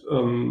vast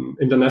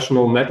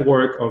international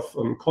network of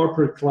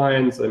corporate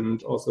clients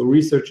and also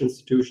research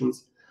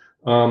institutions.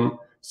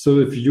 So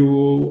if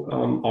you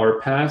are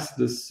past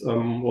this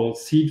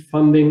seed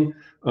funding,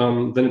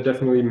 then it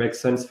definitely makes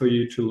sense for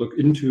you to look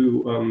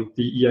into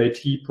the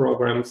EIT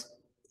programs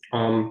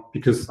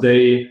because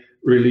they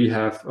really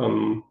have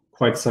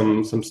quite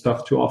some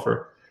stuff to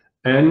offer.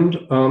 And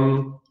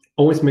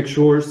always make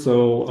sure,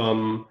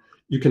 so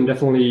you can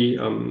definitely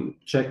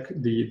check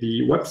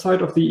the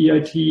website of the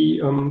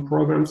EIT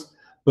programs,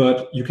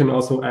 but you can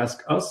also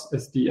ask us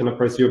as the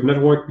Enterprise Europe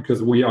Network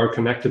because we are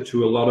connected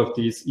to a lot of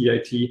these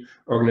EIT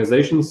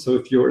organizations. So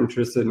if you're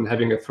interested in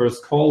having a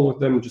first call with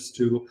them just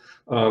to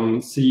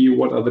see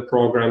what are the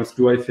programs,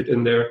 do I fit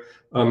in there,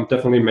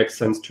 definitely makes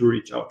sense to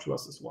reach out to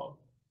us as well.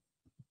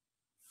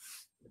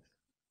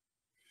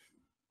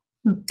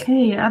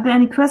 Okay, are there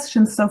any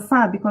questions so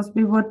far? Because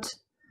we would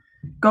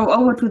go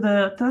over to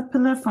the third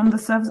pillar from the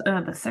service,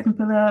 the second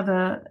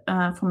pillar,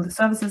 from the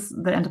services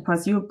the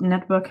Enterprise Europe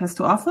Network has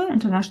to offer,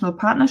 international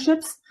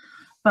partnerships.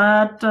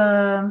 But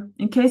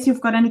in case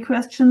you've got any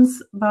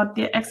questions about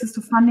the access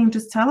to funding,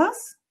 just tell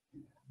us.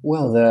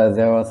 Well,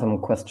 there are some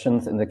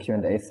questions in the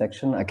Q&A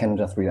section. I can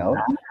just read out.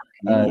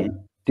 Okay.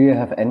 Do you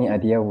have any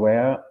idea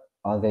where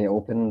are they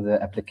open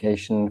the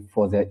application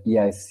for the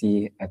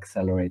EIC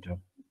accelerator?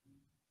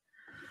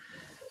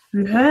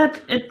 We heard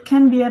it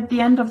can be at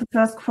the end of the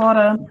first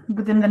quarter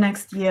within the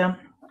next year,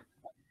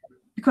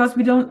 because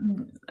we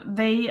don't,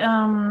 they,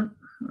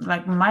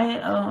 like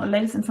my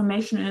latest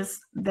information is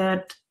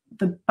that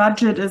the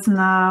budget is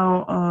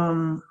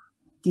now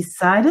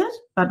decided,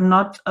 but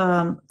not,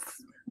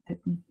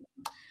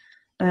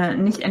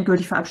 nicht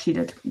endgültig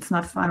verabschiedet. It's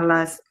not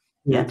finalized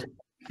yet.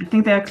 I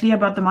think they are clear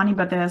about the money,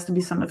 but there has to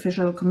be some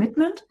official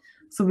commitment.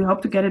 So we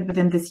hope to get it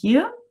within this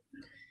year.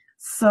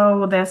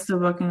 So they're still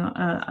working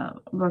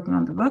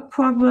on the work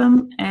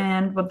program,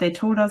 and what they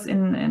told us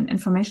in an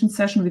information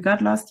session we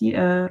got last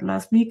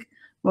week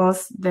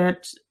was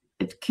that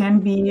it can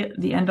be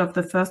the end of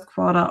the first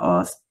quarter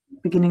or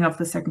beginning of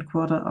the second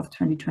quarter of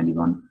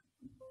 2021.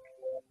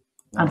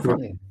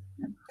 Okay.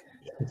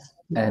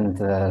 And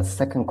the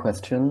second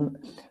question,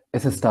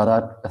 is a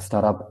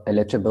startup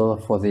eligible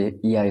for the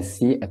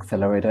EIC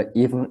accelerator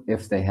even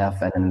if they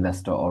have an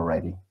investor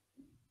already?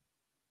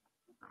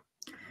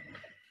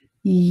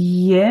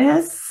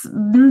 Yes,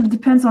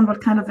 depends on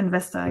what kind of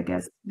investor, I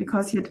guess,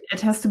 because it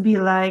has to be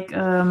like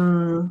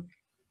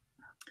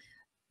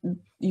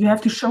you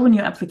have to show in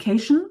your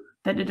application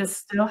that it is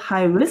still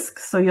high risk,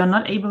 so you're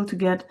not able to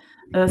get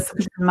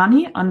sufficient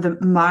money on the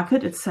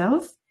market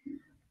itself,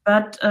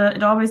 but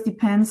it always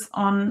depends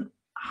on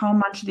how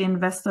much the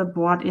investor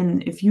bought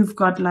in. If you've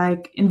got,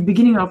 like, in the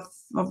beginning of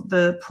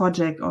the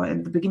project or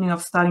at the beginning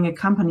of starting a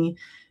company,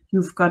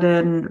 you've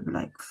gotten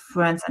like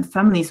friends and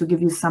families who give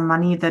you some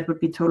money, that would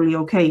be totally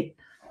okay.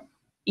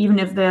 Even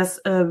if there's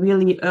a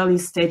really early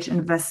stage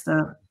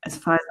investor, as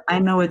far as I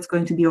know, it's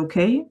going to be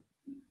okay,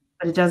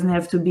 but it doesn't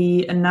have to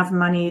be enough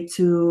money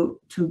to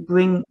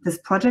bring this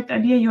project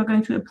idea you're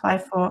going to apply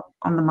for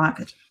on the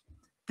market.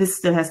 This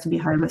still has to be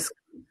high risk.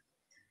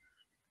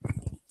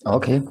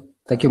 Okay,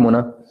 thank you,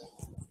 Mona.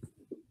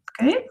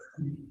 Okay.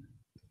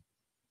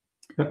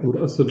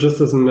 So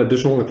just as an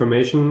additional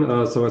information,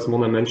 so as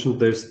Mona mentioned,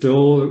 there's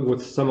still,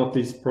 with some of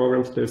these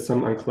programs, there's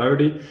some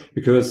unclarity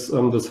because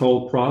this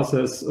whole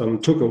process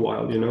took a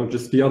while. You know,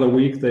 just the other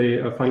week,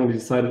 they finally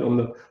decided on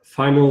the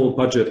final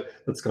budget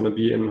that's going to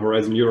be in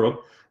Horizon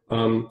Europe.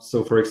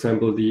 So for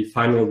example, the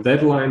final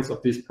deadlines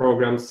of these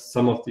programs,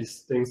 some of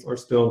these things are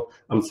still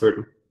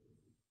uncertain.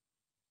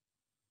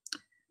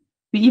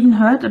 We even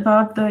heard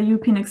about the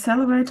European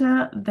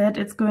Accelerator, that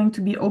it's going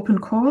to be open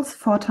calls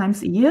 4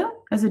 times a year,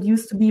 as it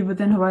used to be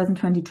within Horizon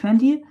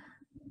 2020,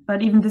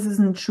 but even this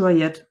isn't sure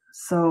yet.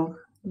 So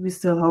we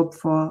still hope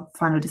for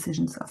final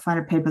decisions or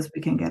final papers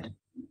we can get.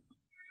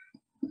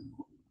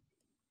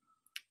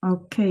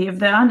 Okay, if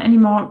there aren't any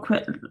more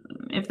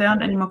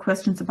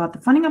questions about the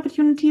funding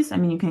opportunities, I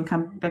mean, you can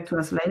come back to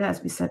us later,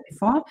 as we said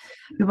before.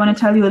 We want to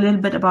tell you a little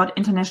bit about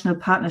international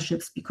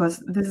partnerships,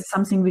 because this is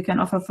something we can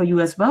offer for you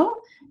as well.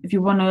 If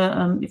you want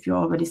to, if you're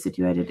already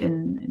situated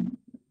in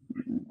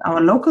our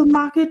local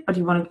market, but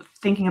you want to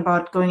thinking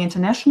about going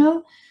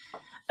international,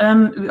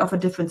 We offer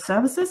different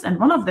services, and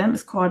one of them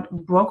is called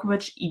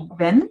Brokerage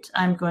Event.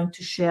 I'm going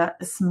to share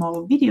a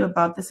small video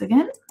about this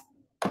again,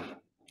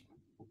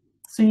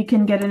 so you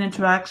can get an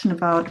interaction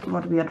about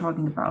what we are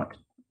talking about,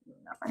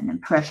 an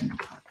impression.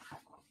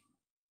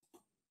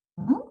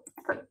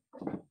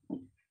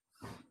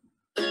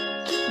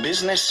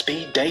 Business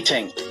speed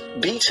dating,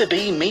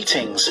 B2B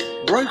meetings,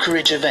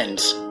 brokerage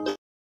events.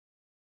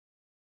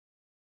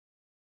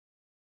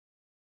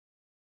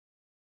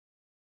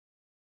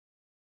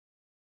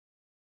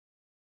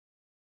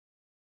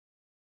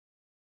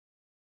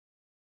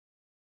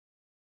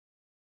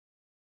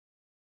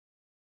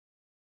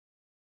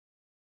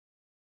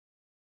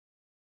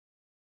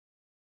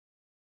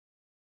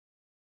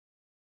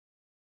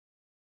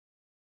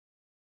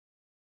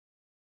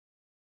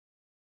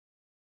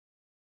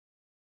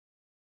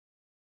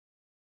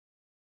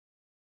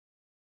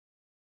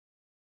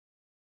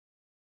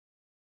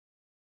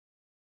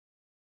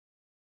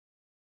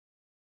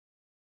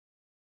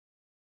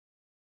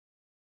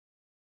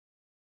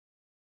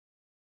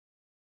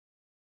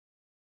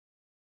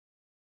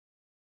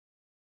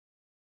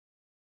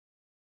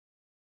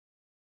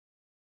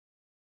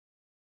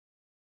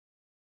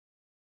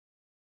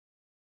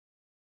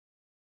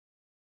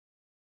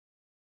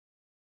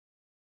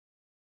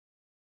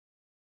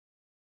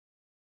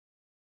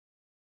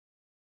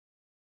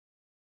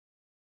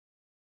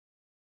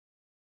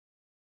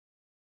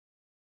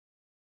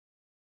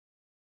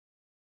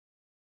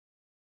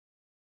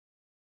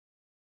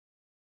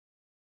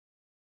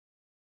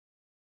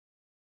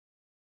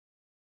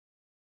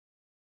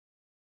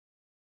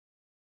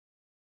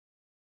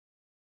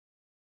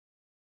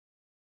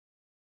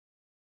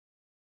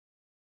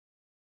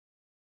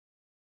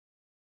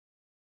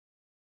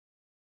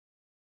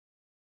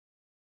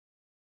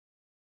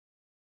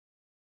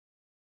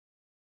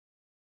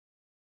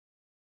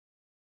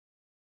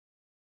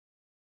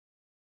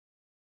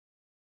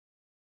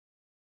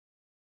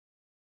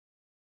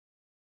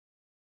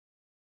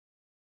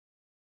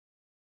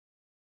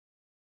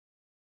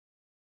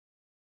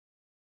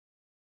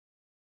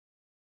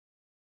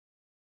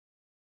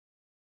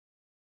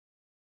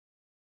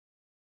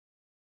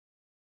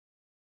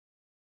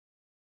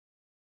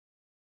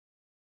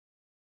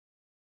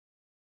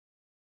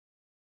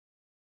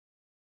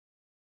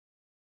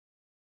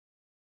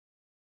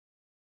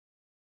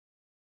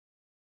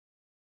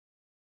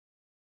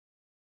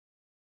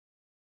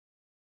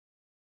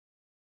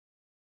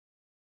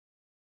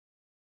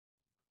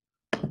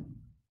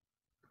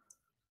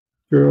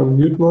 You're on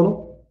mute,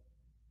 Mona.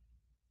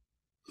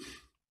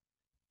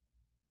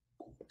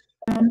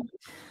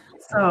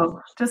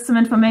 So just some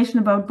information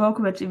about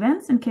brokerage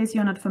events in case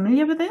you're not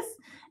familiar with this.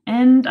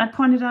 And I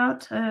pointed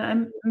out, I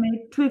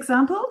made 2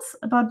 examples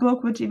about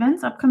brokerage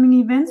events, upcoming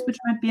events, which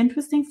might be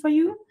interesting for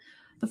you.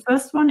 The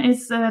first one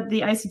is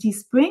the ICT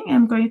Spring.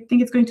 I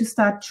think it's going to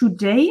start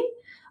today,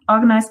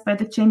 organized by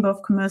the Chamber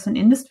of Commerce and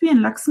Industry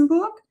in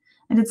Luxembourg.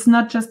 And it's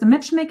not just the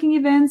matchmaking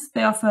events,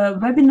 they offer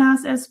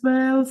webinars as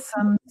well,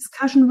 some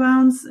discussion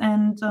rounds,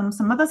 and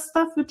some other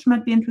stuff which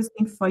might be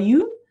interesting for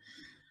you.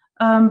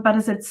 But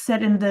as it's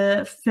said in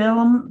the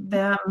film,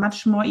 there are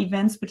much more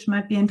events which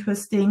might be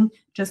interesting.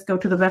 Just go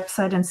to the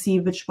website and see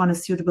which one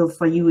is suitable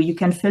for you. You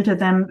can filter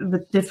them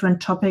with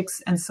different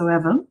topics and so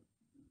ever.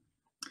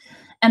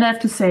 And I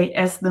have to say,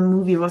 as the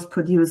movie was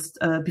produced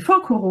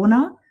before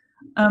Corona,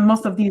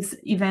 most of these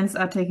events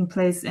are taking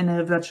place in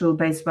a virtual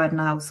base right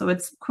now. So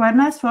it's quite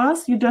nice for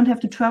us. You don't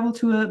have to travel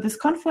to this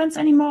conference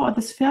anymore or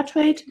this fair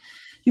trade.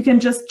 You can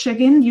just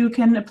check in. You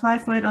can apply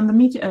for it on the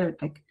media.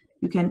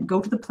 You can go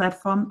to the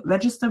platform,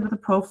 register with a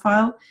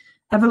profile,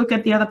 have a look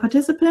at the other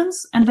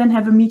participants, and then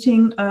have a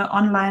meeting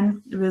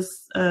online with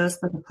a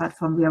special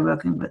platform we are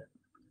working with.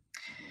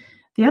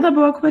 The other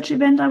brokerage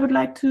event I would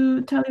like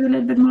to tell you a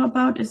little bit more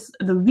about is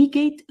the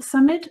WeGate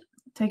Summit,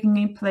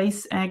 taking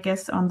place, I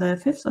guess, on the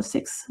 5th or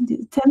 6th,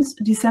 10th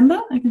December.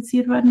 I can see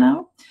it right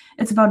now.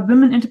 It's about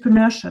women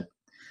entrepreneurship.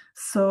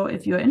 So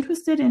if you're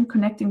interested in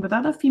connecting with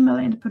other female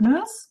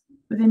entrepreneurs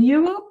within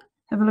Europe,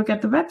 have a look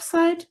at the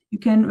website. You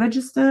can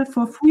register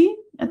for free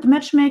at the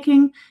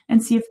matchmaking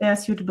and see if there are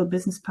suitable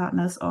business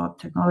partners or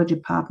technology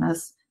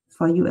partners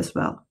for you as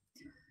well.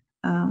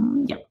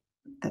 Yeah,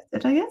 that's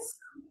it, I guess.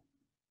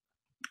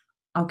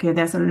 Okay,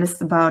 there's a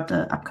list about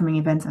upcoming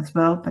events as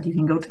well, but you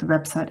can go to the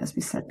website, as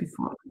we said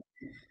before.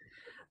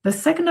 The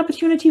second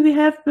opportunity we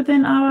have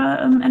within our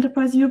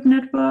Enterprise Europe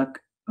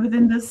network,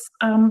 within this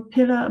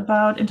pillar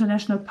about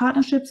international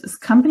partnerships, is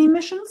company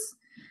missions.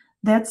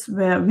 That's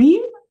where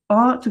we,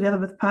 or together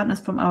with partners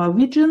from our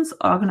regions,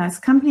 organize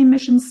company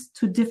missions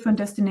to different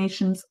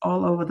destinations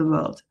all over the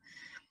world.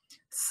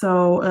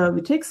 So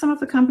we take some of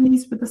the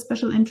companies with a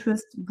special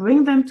interest,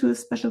 bring them to a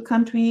special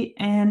country,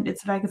 and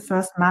it's like a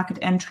first market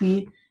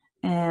entry,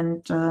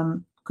 and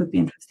could be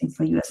interesting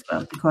for you as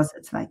well, because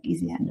it's like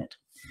easy-handed.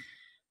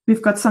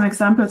 We've got some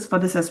examples for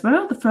this as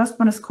well. The first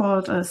one is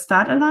called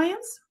Start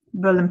Alliance.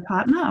 Berlin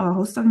Partner, our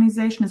host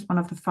organization, is one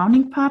of the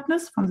founding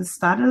partners from the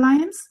Start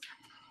Alliance.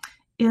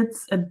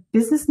 It's a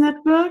business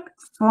network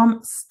from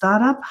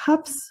startup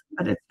hubs,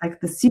 but it's like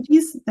the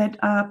cities that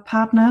are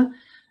partner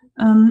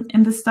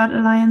in the Start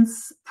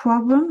Alliance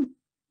program.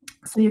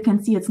 So you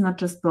can see it's not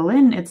just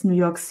Berlin, it's New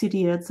York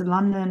City, it's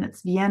London,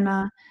 it's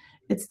Vienna,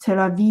 it's Tel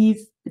Aviv,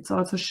 it's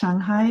also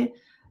Shanghai.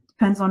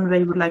 Depends on where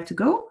you would like to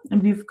go.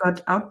 And we've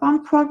got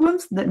outbound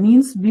programs. That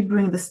means we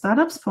bring the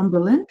startups from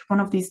Berlin to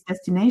one of these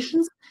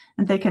destinations,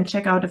 and they can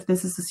check out if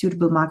this is a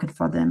suitable market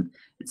for them.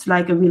 It's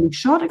like a really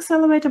short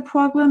accelerator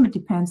program. It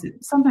depends.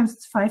 Sometimes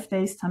it's 5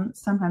 days,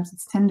 sometimes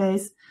it's 10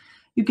 days.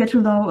 You get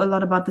to know a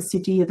lot about the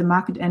city, the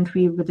market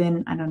entry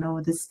within, I don't know,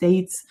 the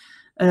states.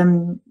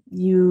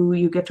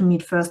 You get to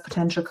meet first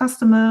potential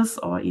customers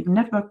or even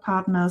network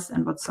partners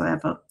and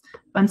whatsoever.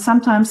 And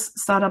sometimes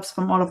startups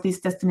from all of these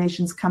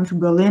destinations come to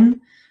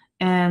Berlin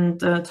and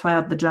try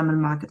out the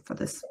German market for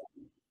this.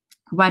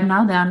 Right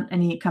now, there aren't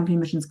any company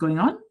missions going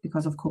on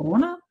because of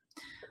Corona.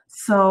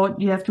 So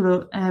you have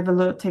to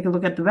take a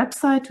look at the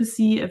website to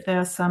see if there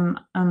are some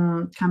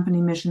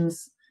company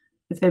missions,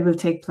 if they will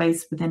take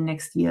place within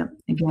next year.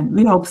 Again,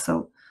 we hope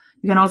so.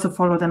 You can also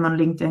follow them on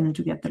LinkedIn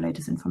to get the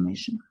latest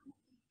information.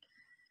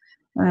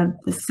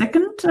 The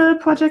second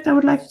project I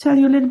would like to tell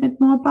you a little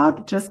bit more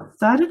about, just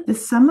started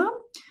this summer.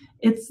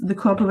 It's the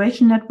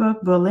Cooperation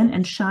Network Berlin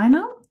and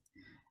China.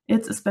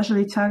 It's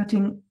especially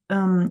targeting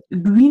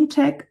green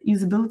tech,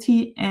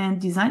 usability, and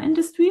design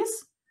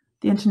industries.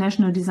 The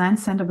International Design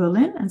Center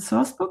Berlin and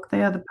Sourcebook,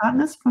 they are the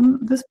partners from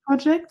this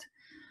project.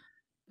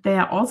 They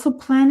are also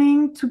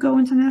planning to go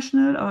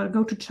international or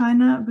go to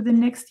China within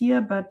next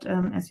year, but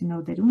as you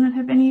know, they do not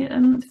have any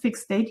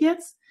fixed date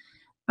yet.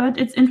 But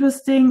it's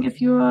interesting if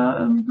you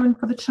are going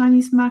for the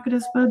Chinese market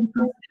as well,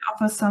 because they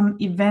offer some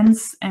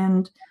events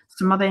and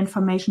some other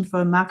information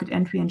for market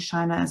entry in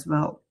China as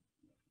well.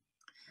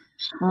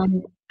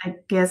 And I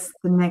guess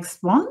the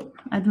next one,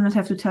 I do not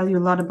have to tell you a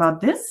lot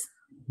about this,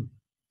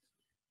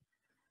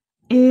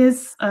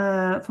 is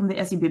from the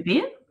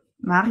SIBB.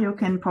 Mario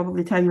can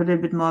probably tell you a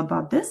little bit more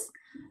about this.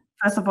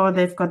 First of all,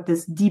 they've got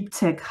this Deep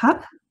Tech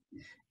Hub.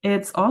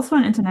 It's also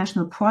an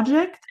international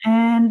project,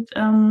 and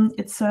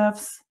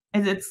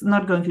it's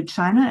not going to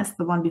China as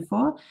the one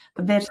before,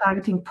 but they're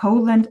targeting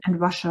Poland and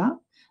Russia.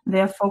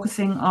 They're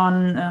focusing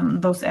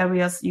on those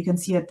areas you can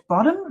see at the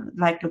bottom,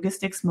 like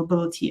logistics,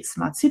 mobility,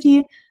 smart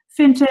city,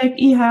 fintech,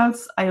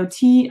 e-health,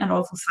 IoT, and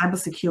also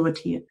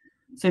cybersecurity.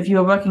 So if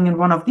you're working in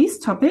one of these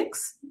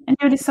topics and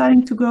you're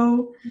deciding to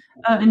go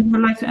and you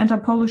would like to enter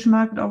Polish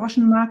market or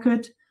Russian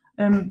market,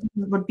 it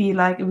would be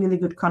like a really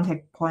good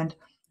contact point.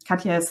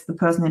 Katja is the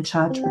person in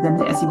charge within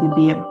the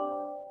SIBB.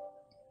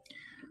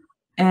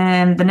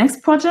 And the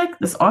next project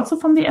is also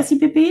from the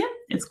SIBB.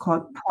 It's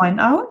called Point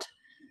Out.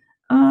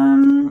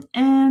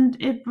 And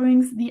it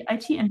brings the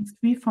IT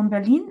industry from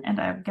Berlin and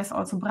I guess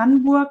also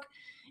Brandenburg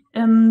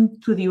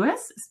to the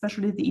US,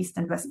 especially the east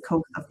and west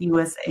coast of the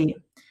USA.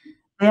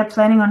 They are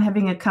planning on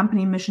having a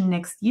company mission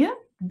next year.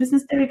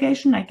 Business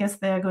delegation, I guess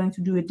they are going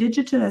to do a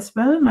digital as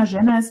well.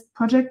 Marjana is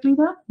project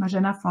leader,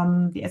 Marjana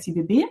from the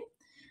SIBB.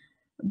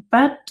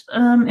 But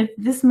if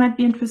this might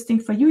be interesting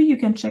for you, you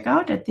can check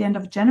out at the end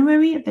of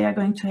January, they are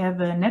going to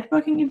have a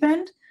networking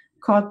event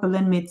called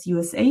Berlin Meets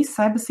USA,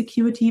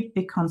 Cybersecurity,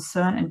 Big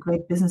Concern and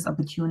Great Business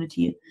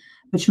Opportunity,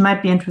 which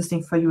might be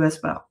interesting for you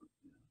as well.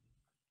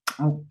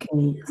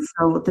 Okay,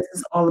 so this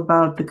is all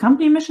about the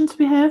company missions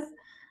we have.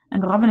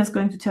 And Robin is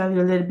going to tell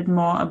you a little bit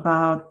more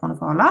about one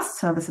of our last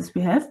services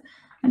we have,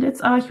 and it's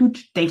our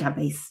huge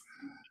database.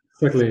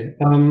 Exactly.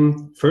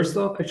 First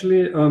off,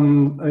 actually,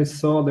 I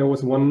saw there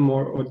was one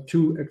more or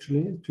two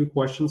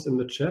questions in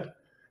the chat.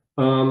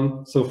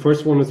 So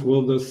first one is,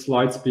 will the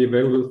slides be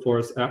available for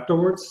us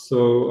afterwards?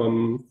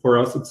 So for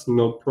us, it's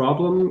no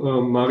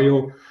problem.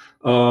 Mario,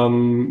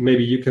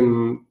 maybe you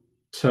can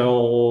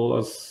tell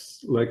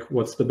us like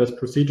what's the best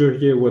procedure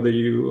here, whether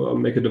you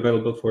make it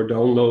available for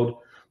download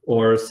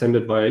or send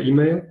it via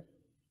email.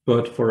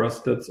 But for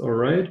us, that's all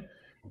right.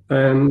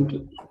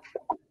 And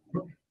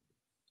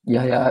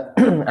yeah,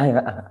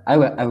 I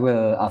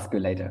will ask you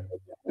later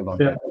about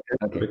that.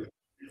 Okay.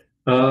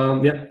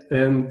 Yeah,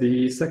 and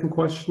the second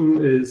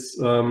question is,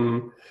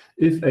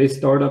 if a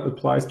startup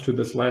applies to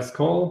this last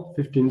call,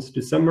 15th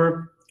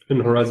December, in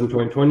Horizon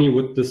 2020,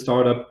 would the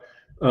startup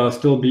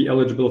still be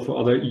eligible for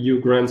other EU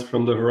grants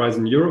from the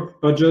Horizon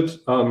Europe budget?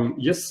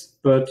 Yes,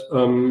 but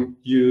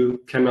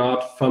you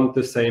cannot fund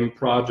the same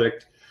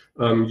project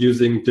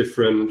using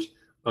different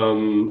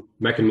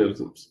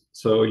mechanisms.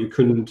 So you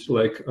couldn't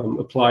like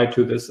apply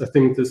to this. I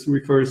think this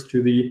refers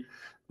to the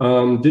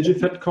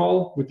DigiFed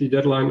call with the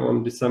deadline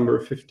on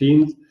December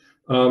 15th.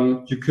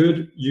 You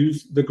could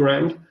use the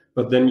grant,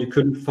 but then you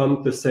couldn't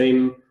fund the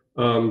same,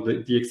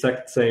 the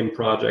exact same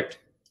project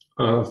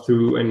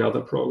through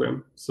another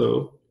program.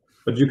 So,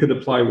 but you could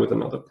apply with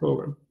another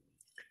program,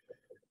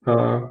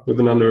 with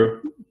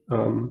another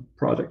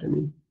project, I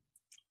mean.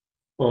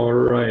 All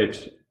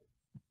right.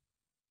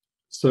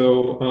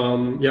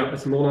 So yeah,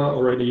 as Mona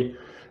already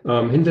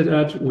hinted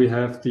at, we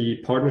have the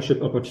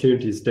Partnership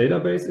Opportunities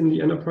database in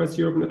the Enterprise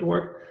Europe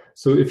network.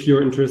 So if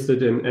you're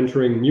interested in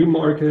entering new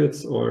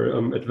markets or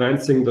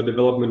advancing the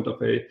development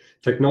of a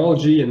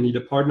technology and need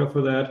a partner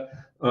for that,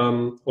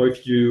 or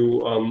if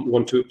you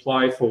want to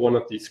apply for one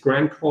of these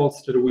grant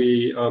calls that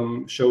we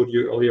showed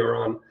you earlier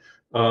on,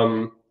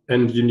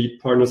 and you need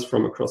partners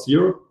from across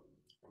Europe,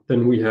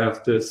 then we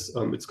have this,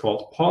 it's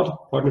called POD,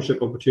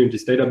 Partnership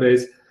Opportunities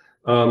Database.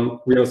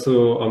 We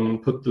also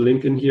put the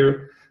link in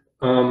here.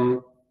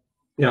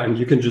 Yeah, and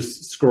you can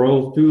just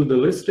scroll through the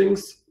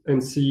listings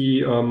and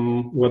see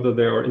whether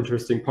there are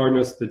interesting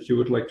partners that you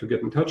would like to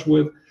get in touch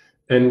with.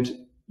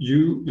 And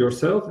you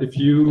yourself, if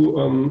you,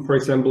 for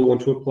example,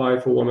 want to apply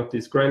for one of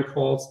these grant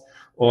calls,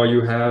 or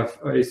you have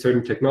a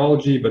certain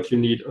technology, but you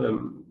need a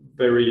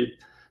very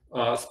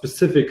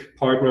specific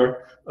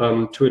partner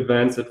to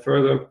advance it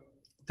further,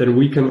 then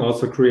we can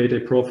also create a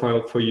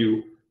profile for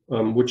you,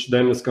 which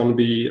then is going to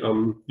be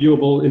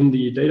viewable in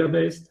the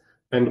database.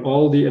 And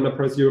all the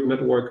Enterprise Europe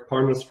Network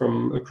partners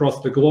from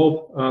across the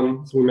globe,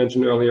 as we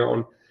mentioned earlier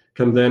on,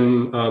 can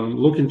then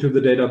look into the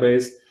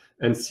database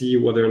and see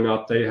whether or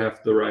not they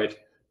have the right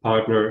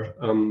partner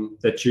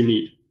that you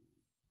need.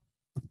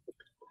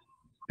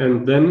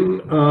 And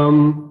then,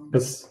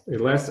 as a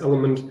last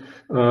element,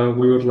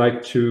 we would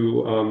like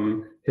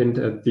to hint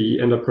at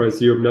the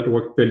Enterprise Europe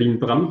Network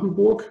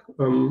Berlin-Brandenburg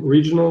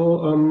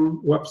regional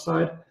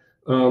website,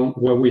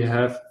 where we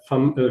have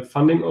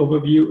funding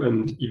overview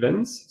and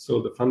events.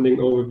 So the funding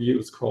overview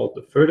is called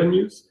the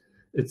Fördernews.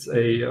 It's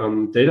a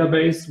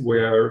database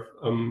where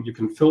you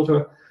can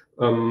filter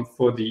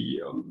for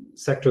the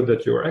sector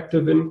that you're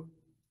active in.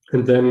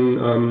 And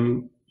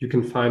then you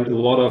can find a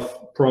lot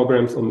of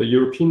programs on the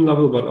European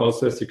level, but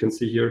also, as you can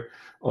see here,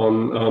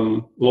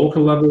 on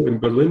local level in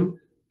Berlin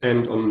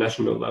and on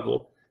national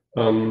level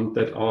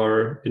that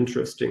are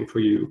interesting for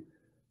you.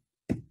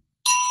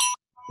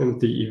 And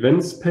the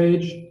events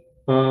page,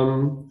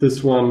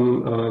 this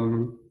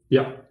one,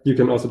 yeah, you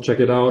can also check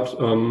it out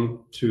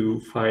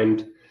to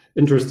find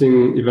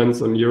interesting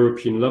events on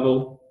European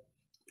level,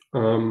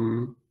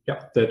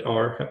 yeah, that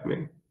are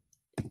happening.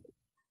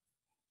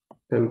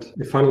 And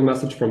a final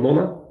message from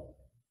Mona.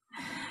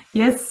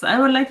 Yes, I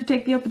would like to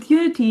take the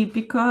opportunity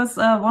because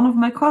one of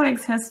my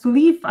colleagues has to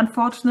leave,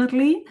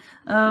 unfortunately.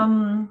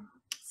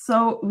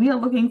 So we are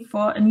looking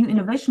for a new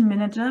innovation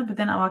manager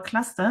within our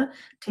cluster,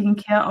 taking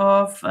care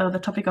of the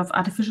topic of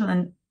artificial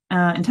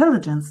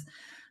intelligence.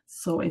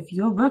 So if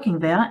you're working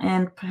there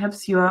and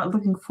perhaps you are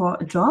looking for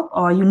a job,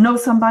 or you know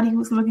somebody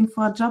who's looking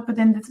for a job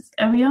within this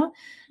area,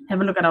 have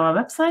a look at our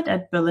website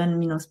at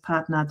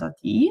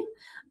berlin-partner.de.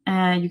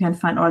 You can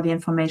find all the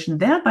information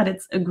there, but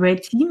it's a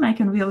great team. I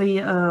can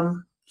really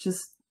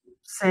just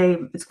say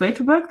it's great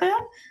to work there.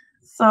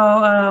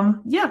 So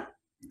yeah,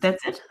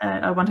 that's it.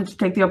 I wanted to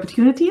take the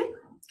opportunity.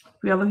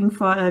 We are looking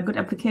for good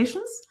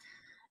applications.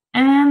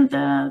 And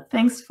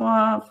thanks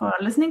for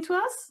listening to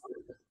us.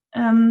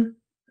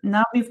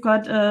 Now we've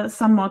got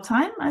some more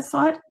time. I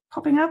saw it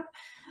popping up.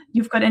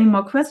 You've got any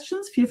more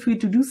questions, feel free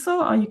to do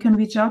so, or you can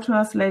reach out to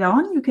us later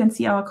on. You can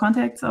see our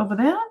contacts over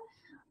there.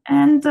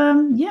 And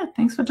yeah,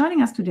 thanks for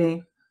joining us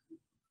today.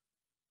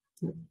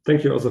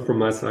 Thank you also from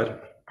my side.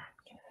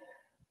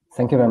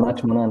 Thank you very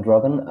much, Mona and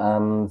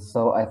Robin.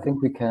 So I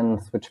think we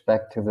can switch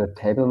back to the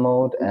table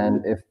mode.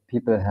 And if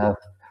people have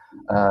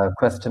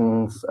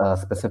questions,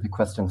 specific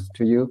questions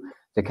to you,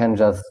 they can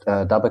just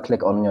double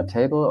click on your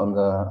table on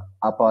the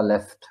upper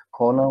left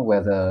corner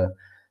where the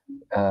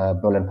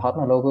Berlin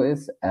Partner logo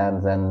is,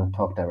 and then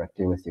talk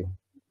directly with you.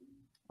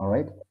 All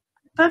right?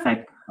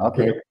 Perfect.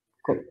 Okay,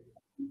 cool.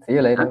 See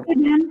you later. Okay,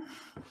 then.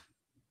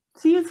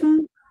 See you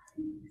soon.